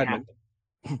sent you to Redmond.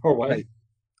 Or what? Right.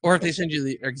 Or if they send you to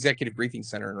the executive briefing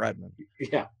center in Redmond.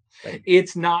 Yeah. Right.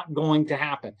 It's not going to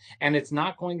happen. And it's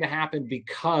not going to happen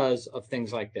because of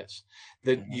things like this.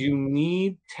 That you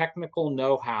need technical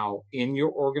know-how in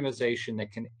your organization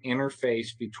that can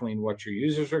interface between what your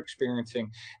users are experiencing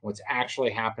and what's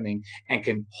actually happening, and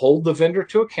can hold the vendor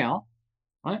to account,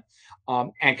 right?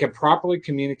 And can properly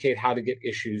communicate how to get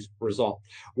issues resolved.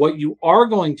 What you are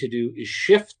going to do is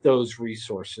shift those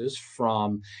resources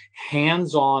from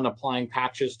hands-on applying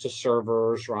patches to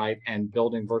servers, right, and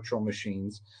building virtual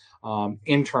machines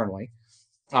internally,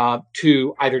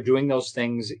 to either doing those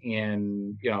things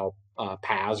in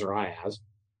PaaS or IaaS,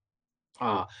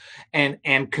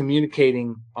 and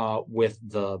communicating with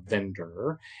the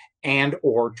vendor, and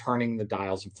or turning the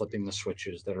dials and flipping the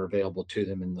switches that are available to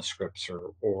them in the scripts,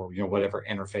 or whatever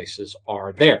interfaces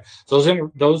are there. So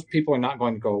those people are not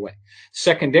going to go away.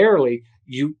 Secondarily,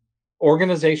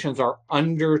 organizations are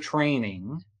under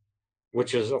training,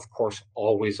 which is of course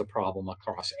always a problem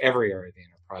across every area of the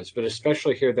enterprise, but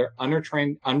especially here, they're under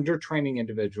training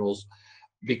individuals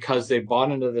because they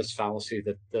bought into this fallacy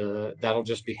that that'll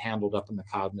just be handled up in the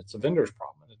cloud and it's a vendor's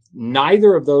problem.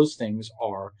 Neither of those things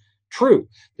are true.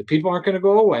 The people aren't going to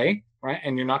go away, right?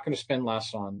 And you're not going to spend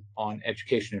less on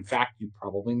education. In fact, you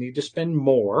probably need to spend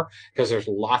more, because there's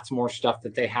lots more stuff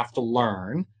that they have to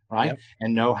learn, right? Yep.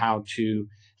 And know how to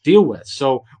deal with.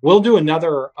 So we'll do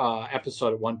another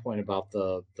episode at one point about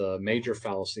the major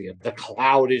fallacy of the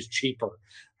cloud is cheaper,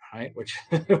 right?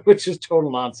 Which is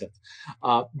total nonsense.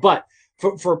 But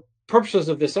for purposes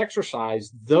of this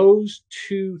exercise, those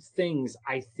two things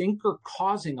I think are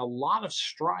causing a lot of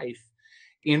strife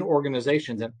in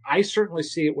organizations. And I certainly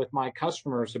see it with my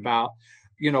customers about,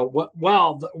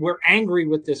 we're angry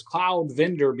with this cloud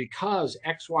vendor because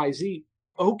XYZ.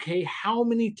 Okay, how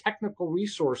many technical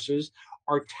resources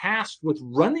are tasked with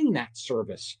running that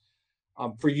service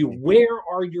for you? Where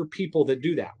are your people that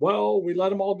do that? Well, we let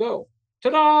them all go.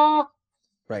 Ta-da!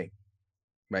 Right.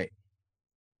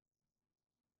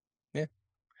 Yeah.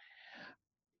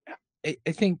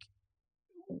 I think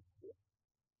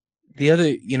the other,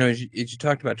 as you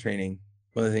talked about training,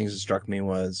 one of the things that struck me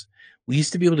was we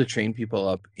used to be able to train people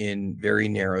up in very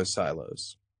narrow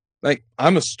silos. Like,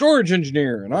 I'm a storage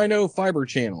engineer and I know fiber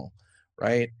channel,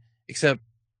 right? Except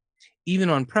even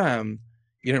on-prem,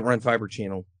 you don't run fiber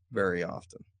channel very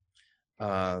often.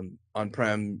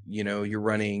 On-prem, you're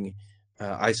running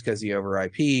iSCSI over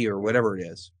IP or whatever it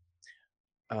is.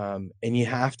 And you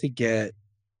have to get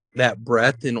that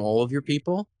breadth in all of your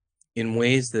people in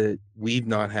ways that we've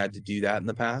not had to do that in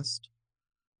the past.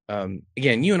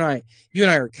 Again, you and I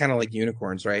are kind of like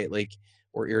unicorns, right? Like,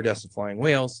 or iridescent flying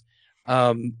whales.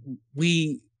 Um,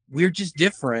 we're just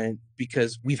different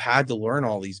because we've had to learn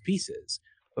all these pieces.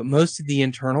 But most of the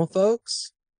internal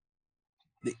folks,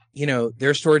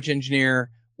 they're a storage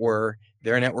engineer, or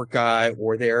they're a network guy,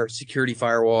 or they're security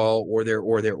firewall, or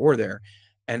they're.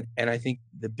 And I think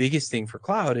the biggest thing for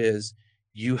cloud is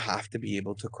you have to be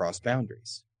able to cross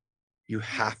boundaries. You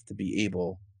have to be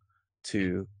able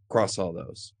to cross all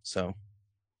those. So,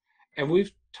 And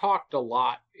we've talked a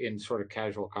lot in sort of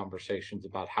casual conversations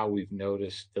about how we've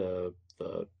noticed the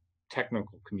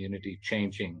technical community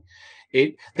changing.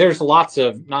 There's lots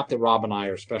of, not that Rob and I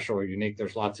are special or unique.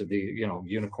 There's lots of the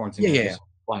unicorns and yeah, yeah, iridescent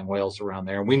flying whales around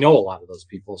there, and we know a lot of those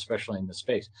people, especially in this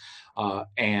space.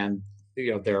 And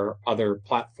there are other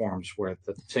platforms where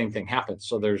the same thing happens.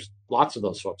 So there's lots of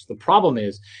those folks. The problem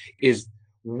is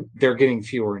they're getting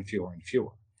fewer and fewer and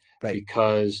fewer right,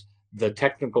 because the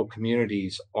technical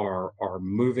communities are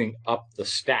moving up the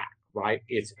stack, right?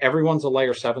 It's everyone's a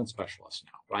layer 7 specialist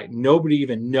now, right? Nobody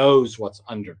even knows what's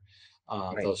under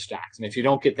right. those stacks, and if you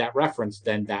don't get that reference,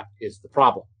 then that is the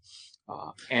problem.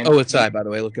 And Oh, it's by the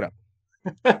way, look it up.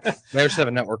 Layer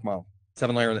 7 network model,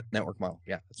 7-layer network model.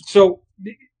 Yeah. so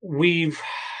we've,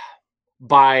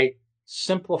 by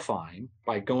simplifying,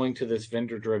 by going to this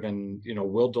vendor driven,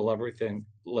 we'll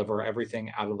deliver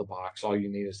everything out of the box. All you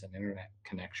need is an internet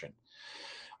connection.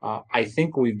 I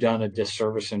think we've done a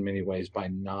disservice in many ways by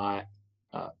not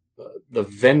uh, the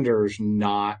vendors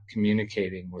not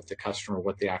communicating with the customer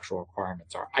what the actual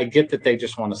requirements are. I get that they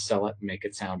just want to sell it and make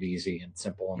it sound easy and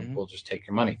simple, and Mm-hmm. we'll just take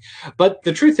your money. But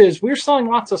the truth is, we were selling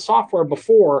lots of software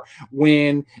before,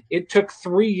 when it took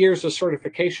 3 years of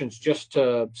certifications just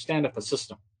to stand up a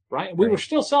system, right? We were Right,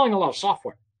 still selling a lot of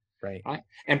software, right, right?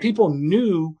 And people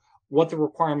knew what the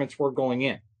requirements were going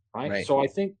in, right? right. So I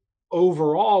think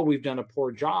overall we've done a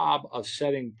poor job of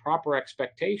setting proper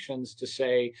expectations to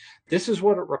say this is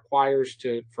what it requires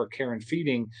for care and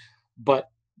feeding, but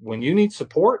when you need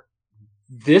support,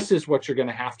 this is what you're going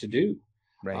to have to do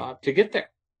Right, to get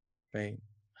there. right.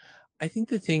 I think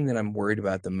the thing that I'm worried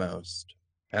about the most,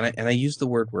 and I use the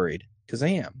word worried because I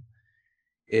am,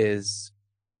 is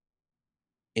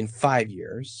in 5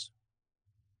 years,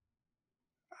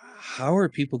 how are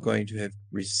people going to have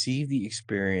received the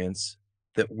experience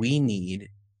that we need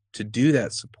to do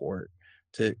that support,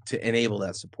 to enable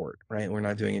that support, right? We're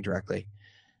not doing it directly.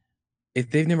 If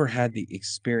they've never had the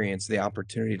experience, the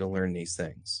opportunity to learn these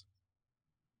things.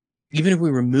 Even if we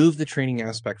remove the training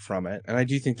aspect from it, and I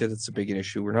do think that it's a big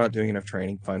issue, we're not doing enough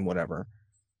training, fine, whatever.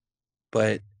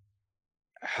 But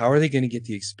how are they going to get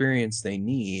the experience they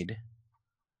need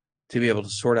to be able to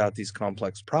sort out these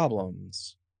complex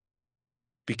problems?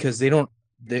 Because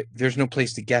there's no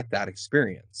place to get that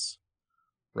experience,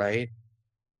 right?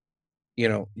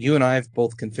 You and I have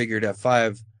both configured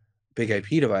F5 big IP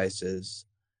devices,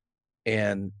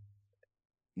 and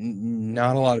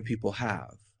not a lot of people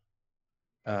have.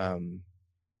 And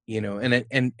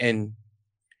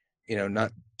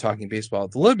not talking baseball,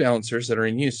 the load balancers that are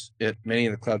in use at many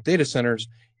of the cloud data centers,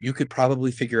 you could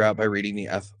probably figure out by reading the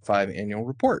F5 annual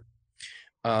report.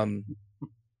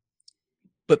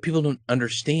 But people don't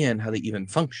understand how they even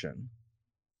function.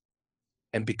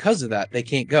 And because of that, they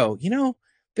can't go,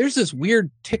 there's this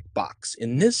weird tick box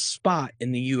in this spot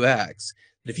in the UX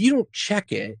that if you don't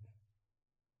check it,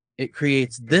 it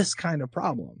creates this kind of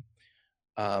problem.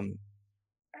 And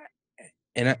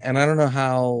I don't know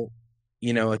how, a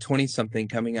 20-something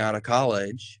coming out of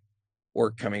college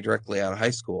or coming directly out of high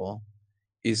school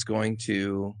is going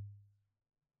to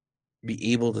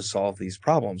be able to solve these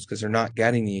problems because they're not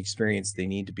getting the experience they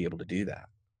need to be able to do that.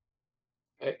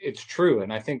 It's true,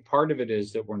 and I think part of it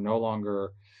is that we're no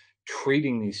longer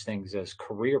treating these things as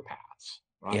career paths,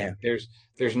 right? Yeah.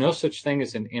 There's no such thing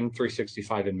as an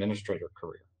M365 administrator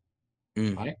career,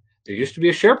 Mm. right? There used to be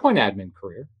a SharePoint admin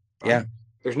career, Yeah. right?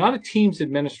 There's not a Teams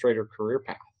administrator career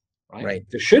path, right? Right.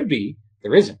 There should be,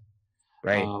 there isn't.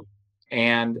 Right.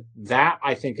 And that,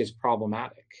 I think, is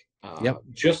problematic. Yep.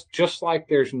 Just like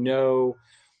there's no,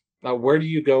 where do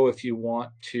you go if you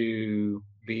want to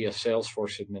be a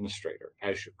Salesforce administrator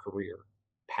as your career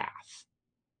path,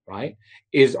 right?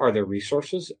 Are there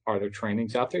resources? Are there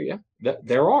trainings out there? Yeah,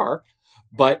 there are,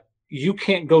 but you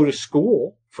can't go to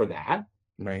school for that.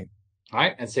 Right.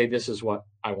 right? And say, this is what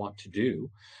I want to do.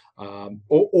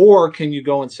 Or can you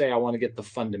go and say, I want to get the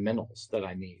fundamentals that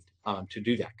I need to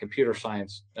do that? Computer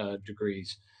science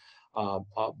degrees,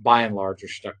 by and large, are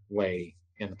stuck way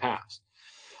in the past.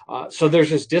 So there's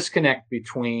this disconnect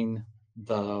between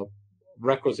the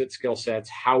requisite skill sets,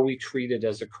 how we treat it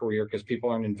as a career, because people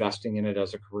aren't investing in it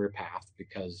as a career path,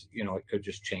 because it could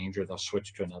just change, or they'll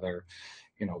switch to another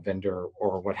vendor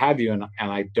or what have you. And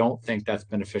I don't think that's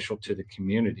beneficial to the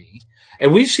community.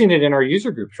 And we've seen it in our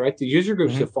user groups, right? The user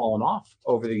groups Mm-hmm. have fallen off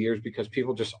over the years because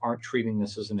people just aren't treating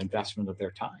this as an investment of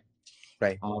their time.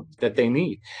 Right. That they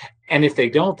need. And if they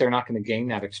don't, they're not going to gain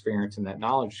that experience and that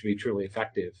knowledge to be truly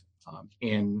effective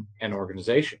in an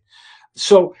organization.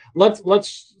 So let's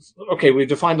okay, we've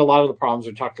defined a lot of the problems.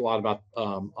 We talked a lot about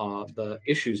the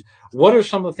issues. What are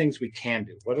some of the things we can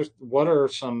do? What are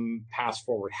some paths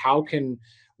forward? How can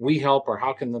we help, or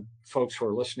how can the folks who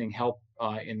are listening help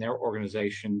in their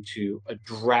organization to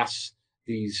address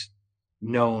these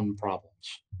known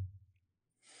problems?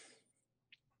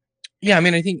 Yeah, I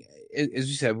mean, I think, as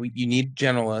you said, you need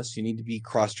generalists. You need to be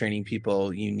cross-training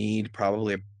people. You need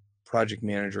probably a project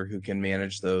manager who can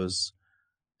manage those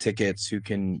tickets, who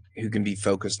can be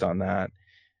focused on that,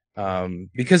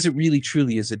 because it really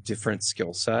truly is a different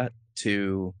skill set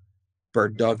to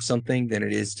bird dog something than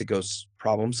it is to go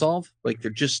problem solve. Like,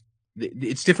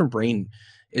 it's different brain.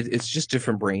 It's just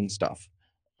different brain stuff.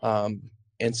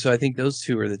 And so I think those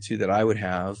two are the two that I would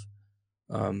have.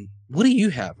 What do you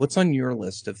have? What's on your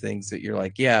list of things that you're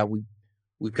like, yeah,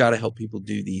 we've got to help people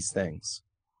do these things?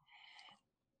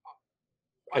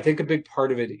 I think a big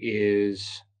part of it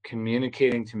is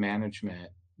communicating to management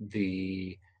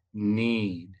the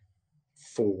need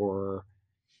for,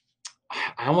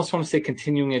 I almost want to say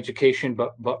continuing education,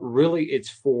 but really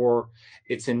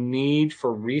it's a need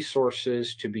for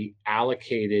resources to be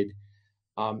allocated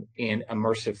in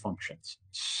immersive functions,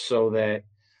 so that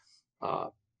uh,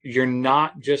 you're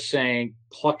not just saying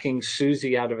plucking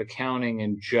Susie out of accounting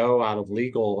and Joe out of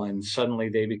legal, and suddenly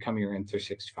they become your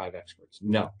N365 experts.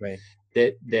 No, Right.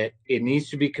 that it needs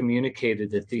to be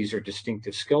communicated that these are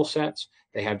distinctive skill sets.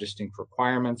 They have distinct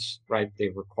requirements, right? They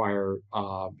require,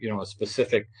 a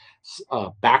specific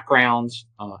backgrounds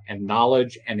and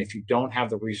knowledge. And if you don't have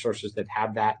the resources that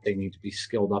have that, they need to be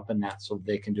skilled up in that so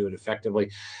they can do it effectively.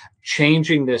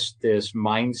 Changing this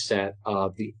mindset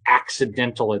of the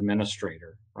accidental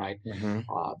administrator, right?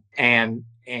 Mm-hmm.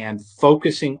 And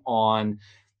focusing on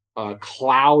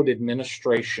cloud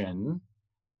administration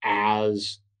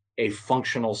as a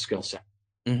functional skill set,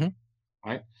 Mm-hmm.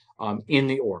 right? In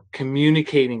the org,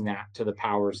 communicating that to the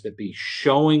powers that be,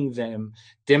 showing them,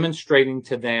 demonstrating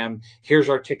to them, here's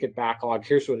our ticket backlog,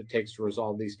 here's what it takes to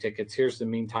resolve these tickets, here's the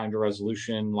mean time to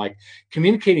resolution, like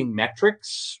communicating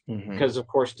metrics, Mm-hmm. because of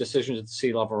course decisions at the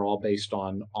C-level are all based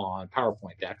on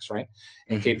PowerPoint decks, right?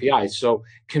 And Mm-hmm. KPIs. So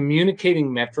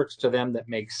communicating metrics to them that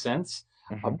make sense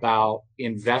Mm-hmm. about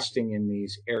investing in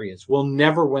these areas. We'll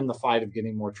never win the fight of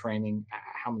getting more training.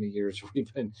 How many years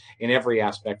we've been in every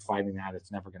aspect fighting that?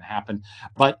 It's never going to happen.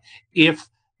 But if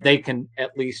they can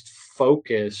at least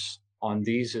focus on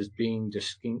these as being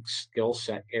distinct skill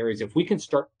set areas, if we can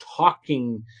start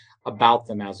talking about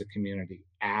them as a community,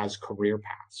 as career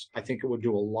paths, I think it would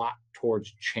do a lot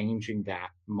towards changing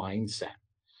that mindset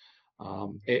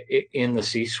in the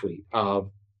C-suite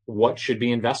of what should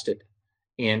be invested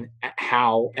in,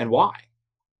 how and why.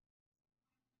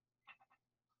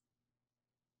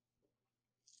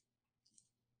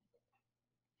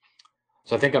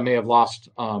 So I think I may have lost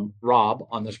Rob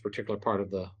on this particular part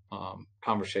of the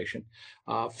conversation.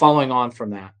 Following on from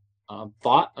that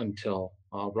thought until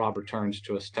Rob returns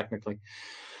to us technically,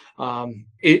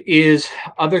 it is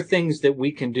other things that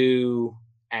we can do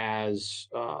as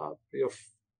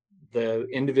the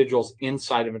individuals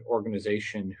inside of an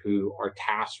organization who are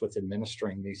tasked with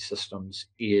administering these systems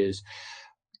is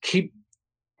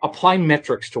apply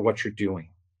metrics to what you're doing.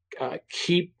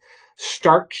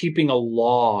 Start keeping a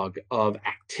log of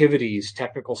activities,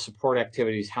 technical support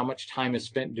activities, how much time is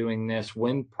spent doing this,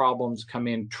 when problems come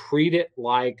in. Treat it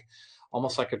like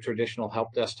almost like a traditional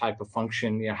help desk type of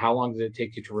function. How long did it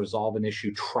take you to resolve an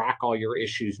issue? Track all your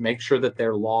issues, make sure that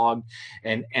they're logged,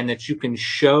 and that you can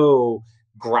show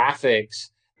graphics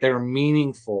that are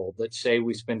meaningful, that say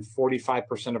we spend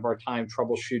 45% of our time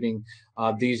troubleshooting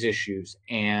these issues,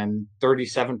 and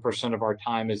 37% of our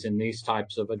time is in these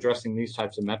types of addressing these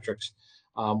types of metrics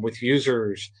with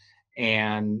users,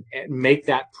 and make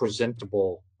that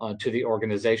presentable to the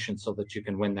organization so that you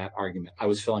can win that argument. I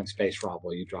was filling space, Rob,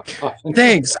 while you dropped off.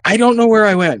 Thanks. I don't know where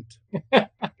I went.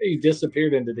 You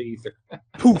disappeared into the ether.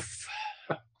 Poof.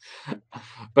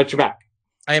 But you're back.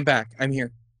 I am back. I'm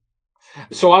here.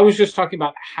 So I was just talking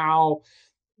about how,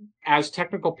 as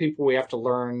technical people, we have to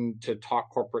learn to talk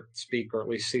corporate speak, or at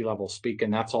least C-level speak,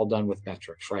 and that's all done with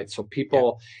metrics, right? So Yeah,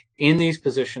 people in these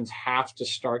positions have to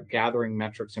start gathering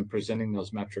metrics and presenting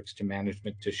those metrics to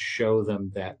management to show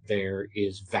them that there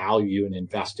is value in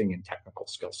investing in technical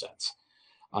skill sets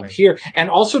right. here, and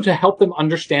also to help them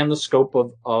understand the scope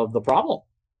of the problem.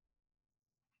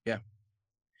 Yeah.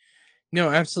 No,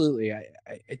 absolutely.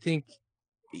 I think,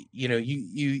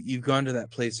 you've gone to that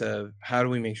place of how do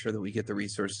we make sure that we get the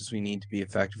resources we need to be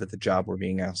effective at the job we're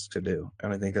being asked to do,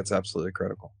 and I think that's absolutely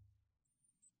critical.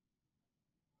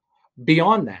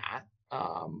 Beyond that,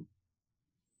 um,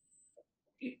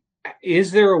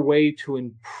 is there a way to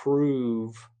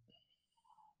improve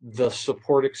the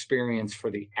support experience for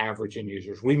the average end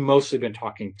users? We've mostly been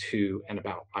talking to and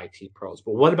about IT pros,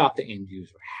 but what about the end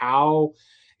user? How,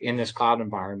 in this cloud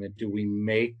environment, do we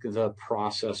make the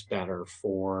process better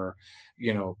for,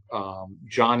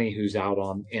 Johnny, who's out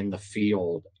on in the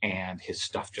field and his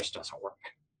stuff just doesn't work?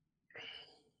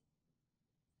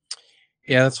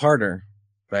 Yeah, that's harder,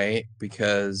 right?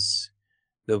 Because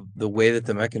the way that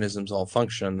the mechanisms all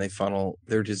function,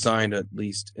 they're designed, at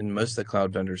least in most of the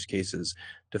cloud vendors' cases,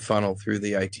 to funnel through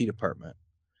the IT department.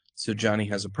 So Johnny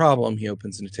has a problem. He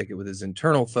opens a ticket with his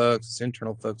internal folks. His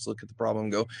internal folks look at the problem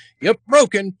and go, "Yep,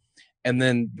 broken." And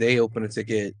then they open a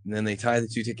ticket, and then they tie the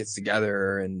two tickets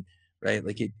together, and right,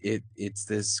 like it's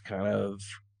this kind of,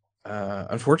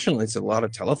 unfortunately, it's a lot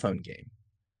of telephone game.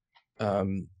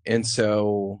 And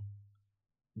so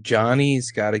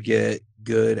Johnny's got to get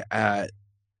good at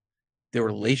the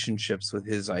relationships with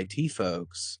his IT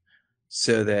folks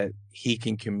so that he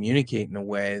can communicate in a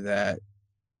way that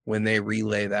when they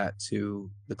relay that to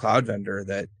the cloud vendor,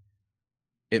 that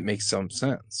it makes some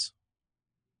sense.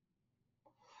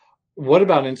 What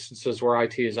about instances where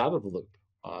IT is out of the loop?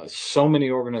 So many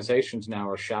organizations now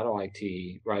are shadow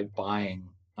IT, right? Buying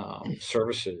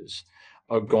services,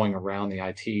 going around the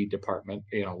IT department,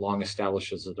 long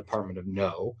established as a department of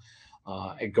no,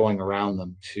 and going around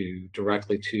them to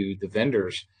directly to the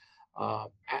vendors.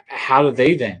 How do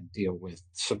they then deal with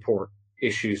support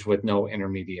issues with no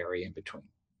intermediary in between?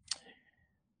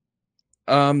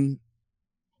 Um,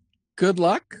 Good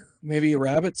luck. Maybe a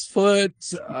rabbit's foot,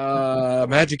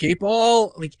 magic 8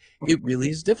 ball. Like, it really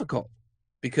is difficult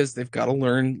because they've got to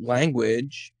learn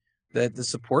language that the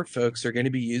support folks are going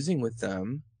to be using with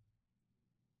them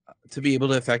to be able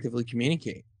to effectively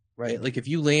communicate. Right? Like, if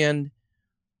you land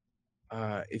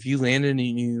in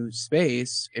a new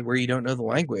space where you don't know the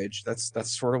language, that's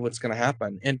sort of what's going to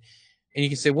happen. And you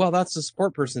can say, well, that's the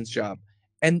support person's job,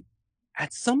 and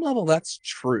at some level, that's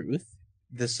truth.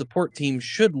 The support team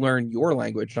should learn your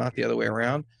language, not the other way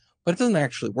around. But it doesn't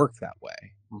actually work that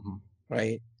way, Mm-hmm.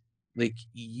 right? Like,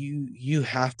 you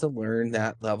have to learn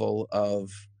that level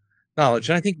of knowledge,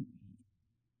 and I think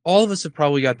all of us have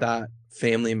probably got that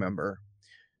family member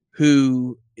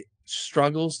who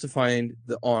struggles to find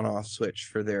the on-off switch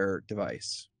for their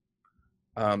device.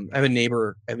 I have a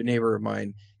neighbor of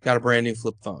mine got a brand new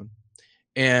flip phone,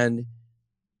 and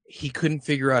he couldn't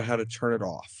figure out how to turn it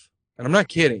off. And I'm not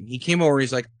kidding. He came over.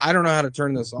 He's like, I don't know how to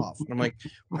turn this off. And I'm like,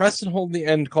 press and hold the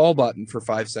end call button for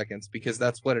 5 seconds because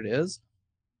that's what it is.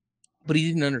 But he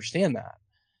didn't understand that.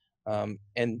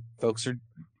 And folks are,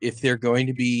 if they're going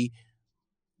to be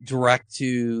direct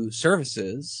to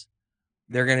services,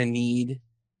 they're going to need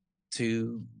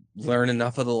to learn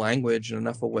enough of the language and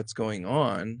enough of what's going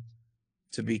on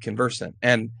to be conversant.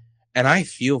 And I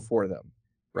feel for them,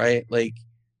 right? Like,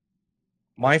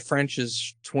 my French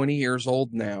is 20 years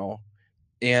old now,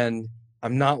 and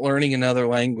I'm not learning another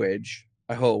language,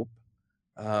 I hope.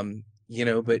 But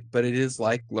it is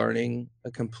like learning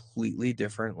a completely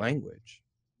different language.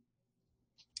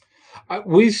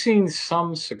 We've seen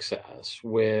some success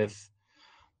with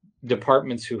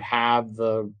departments who have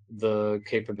the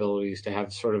capabilities to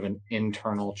have sort of an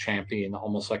internal champion,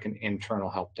 almost like an internal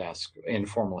help desk,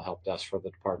 informal help desk for the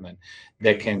department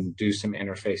that can do some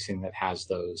interfacing, that has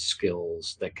those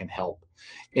skills that can help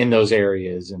in those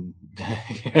areas and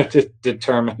to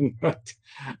determine what,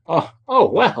 oh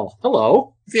well,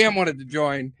 hello. Sam wanted to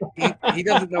join. He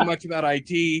doesn't know much about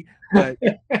IT, but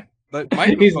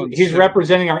microphones He's should.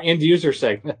 representing our end user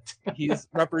segment. He's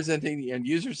representing the end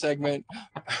user segment.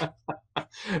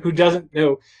 Who doesn't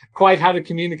know quite how to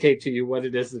communicate to you what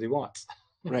it is that he wants.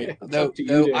 Right. It's Though, up to you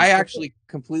though to I interpret. actually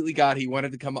completely got he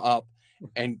wanted to come up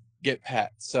and get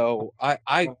pet. So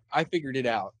I figured it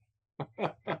out.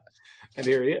 And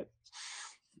here he is.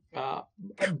 Uh,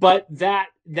 but that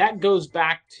goes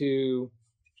back to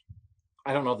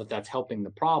I don't know that that's helping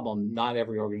the problem. Not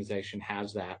every organization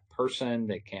has that person.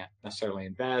 They can't necessarily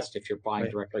invest. If you're buying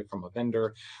Right. directly from a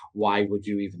vendor, why would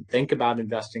you even think about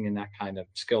investing in that kind of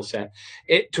skill set?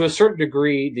 It, to a certain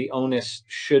degree, the onus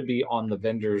should be on the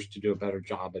vendors to do a better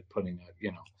job at putting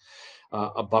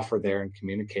a buffer there and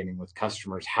communicating with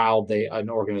customers. How an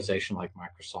organization like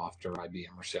Microsoft or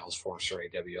IBM or Salesforce or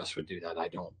AWS would do that, I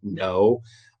don't know.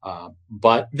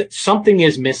 But something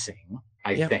is missing,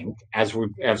 I Yeah. think, as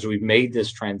we've made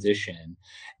this transition,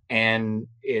 and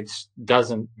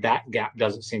that gap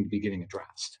doesn't seem to be getting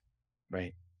addressed,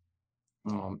 Right.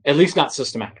 at least not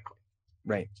systematically.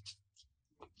 Right.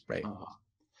 Right. Uh,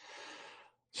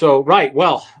 So, right.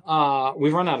 Well,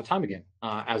 we've run out of time again,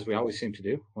 as we always seem to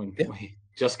do when Yeah. we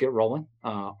just get rolling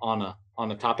on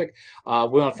a topic. We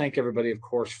want to thank everybody, of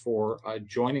course, for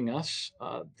joining us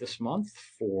this month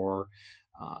for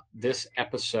this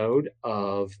episode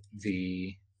of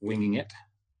the Winging It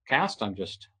cast.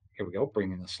 Here we go,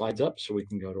 bringing the slides up so we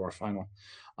can go to our final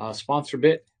sponsor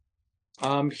bit.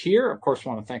 Here, of course,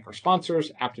 want to thank our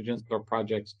sponsors, Aptogens, Thor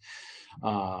Projects,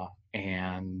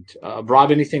 and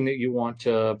Rob, anything that you want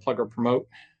to plug or promote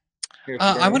here today?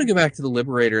 I want to go back to the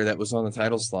Liberator that was on the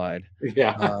title slide.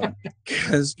 Yeah.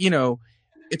 Because,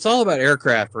 it's all about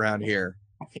aircraft around here.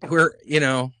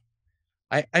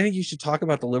 I think you should talk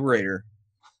about the Liberator.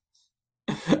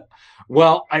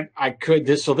 Well, I could.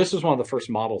 This is one of the first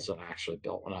models that I actually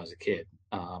built when I was a kid,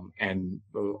 and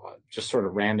just sort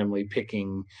of randomly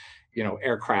picking,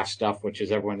 aircraft stuff, which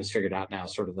is everyone has figured out now,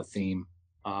 sort of the theme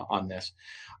on this.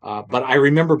 But I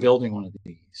remember building one of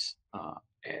these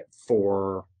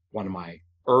for one of my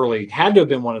had to have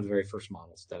been one of the very first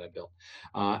models that I built.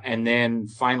 And then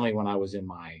finally, when I was in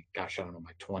my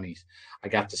 20s, I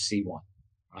got to see one,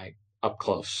 right, up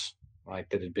close, right,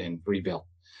 that had been rebuilt.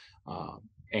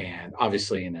 And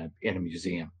obviously in a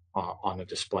museum on a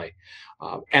display.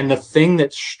 And the thing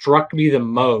that struck me the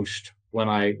most when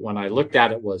I looked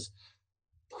at it was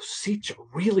those seats are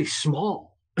really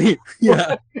small.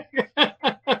 Yeah.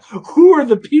 Who are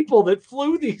the people that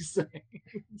flew these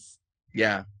things?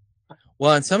 Yeah.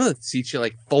 Well, and some of the seats you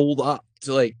fold up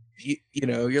to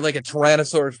you're like a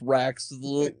Tyrannosaurus Rex.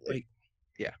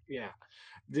 Yeah.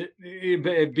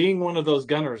 Being one of those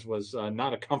gunners was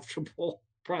not a comfortable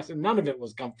process. None of it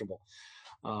was comfortable.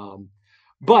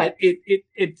 But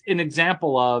it's an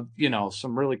example of,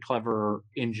 some really clever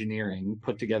engineering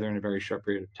put together in a very short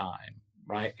period of time,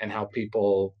 right? And how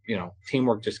people,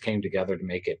 teamwork just came together to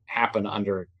make it happen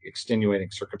under extenuating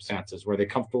circumstances. Were they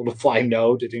comfortable to fly?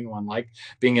 No. Did anyone like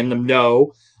being in them?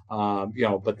 No.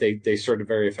 But they served a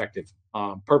very effective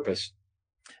purpose.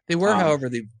 They were, however,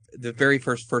 the very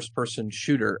first person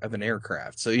shooter of an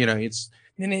aircraft. So, it's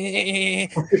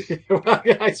Well,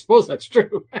 yeah, I suppose that's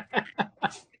true.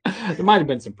 There might have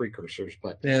been some precursors,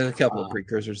 but a couple of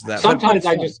precursors to that.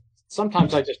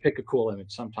 Sometimes I just pick a cool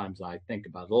image. Sometimes I think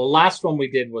about it. The last one we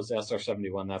did was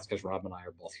SR-71. That's because Rob and I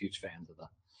are both huge fans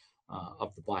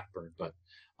of the Blackbird, but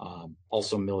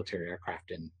also military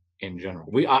aircraft in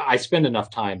general. I spend enough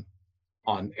time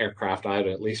on aircraft. I ought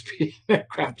to at least be an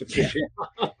aircraft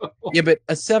aficionado. Yeah, but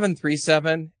a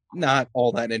 737, not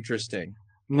all that interesting.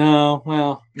 No,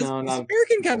 well, no, Has not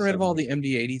American gotten rid of all the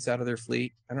MD-80s out of their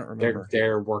fleet? I don't remember.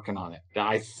 They're working on it.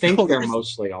 I think they're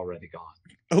mostly already gone.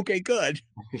 Okay, good.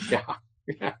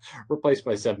 Yeah, replaced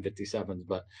by 757s.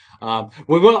 But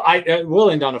we'll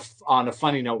end on a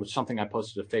funny note with something I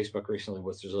posted to Facebook recently,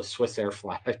 which is a Swiss Air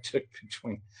flight I took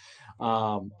between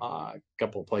a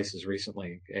couple of places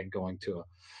recently, and going to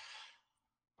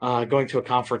a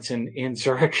conference in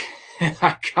Zurich. And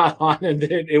I got on, and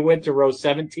it went to row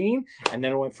 17, and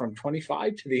then it went from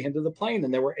 25 to the end of the plane,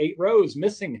 and there were 8 rows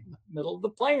missing in the middle of the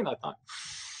plane. I thought,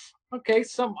 okay,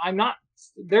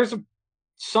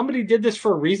 somebody did this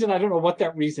for a reason. I don't know what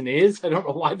that reason is. I don't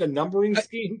know why the numbering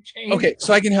scheme changed. Okay,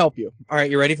 so I can help you. All right,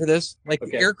 you ready for this? Okay.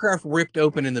 The aircraft ripped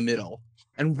open in the middle,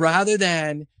 and rather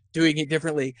than doing it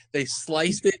differently, they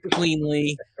sliced it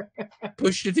cleanly,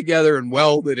 pushed it together, and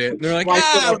welded it. And they're like,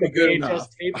 it'll be good enough.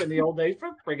 Tape in the old days,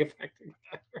 bring it back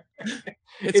together.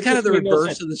 It's kind of the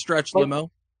reverse of the stretch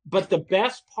limo. But the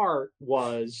best part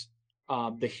was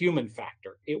the human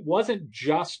factor. It wasn't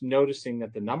just noticing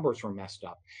that the numbers were messed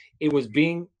up. It was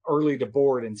being early to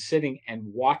board and sitting and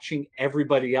watching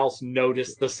everybody else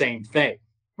notice the same thing.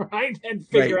 Right, and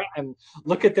figure out and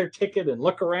look at their ticket and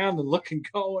look around and look and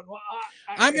go and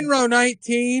I'm in row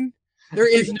 19. There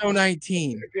is no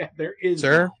 19. Yeah, there is.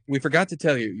 Sir, we forgot to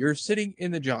tell you, you're sitting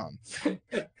in the John.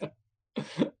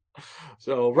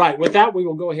 So, right, with that, we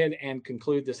will go ahead and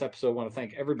conclude this episode. I want to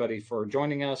thank everybody for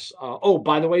joining us.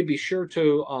 By the way, be sure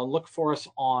to look for us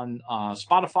on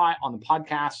Spotify, on the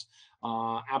podcast.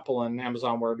 Apple and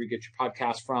Amazon, wherever you get your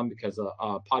podcast from, because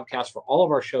podcasts for all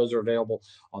of our shows are available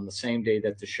on the same day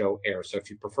that the show airs. So if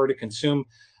you prefer to consume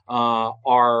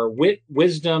our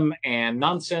wisdom and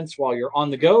nonsense while you're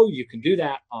on the go, you can do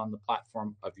that on the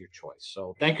platform of your choice.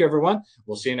 So thank you, everyone.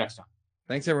 We'll see you next time.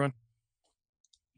 Thanks, everyone.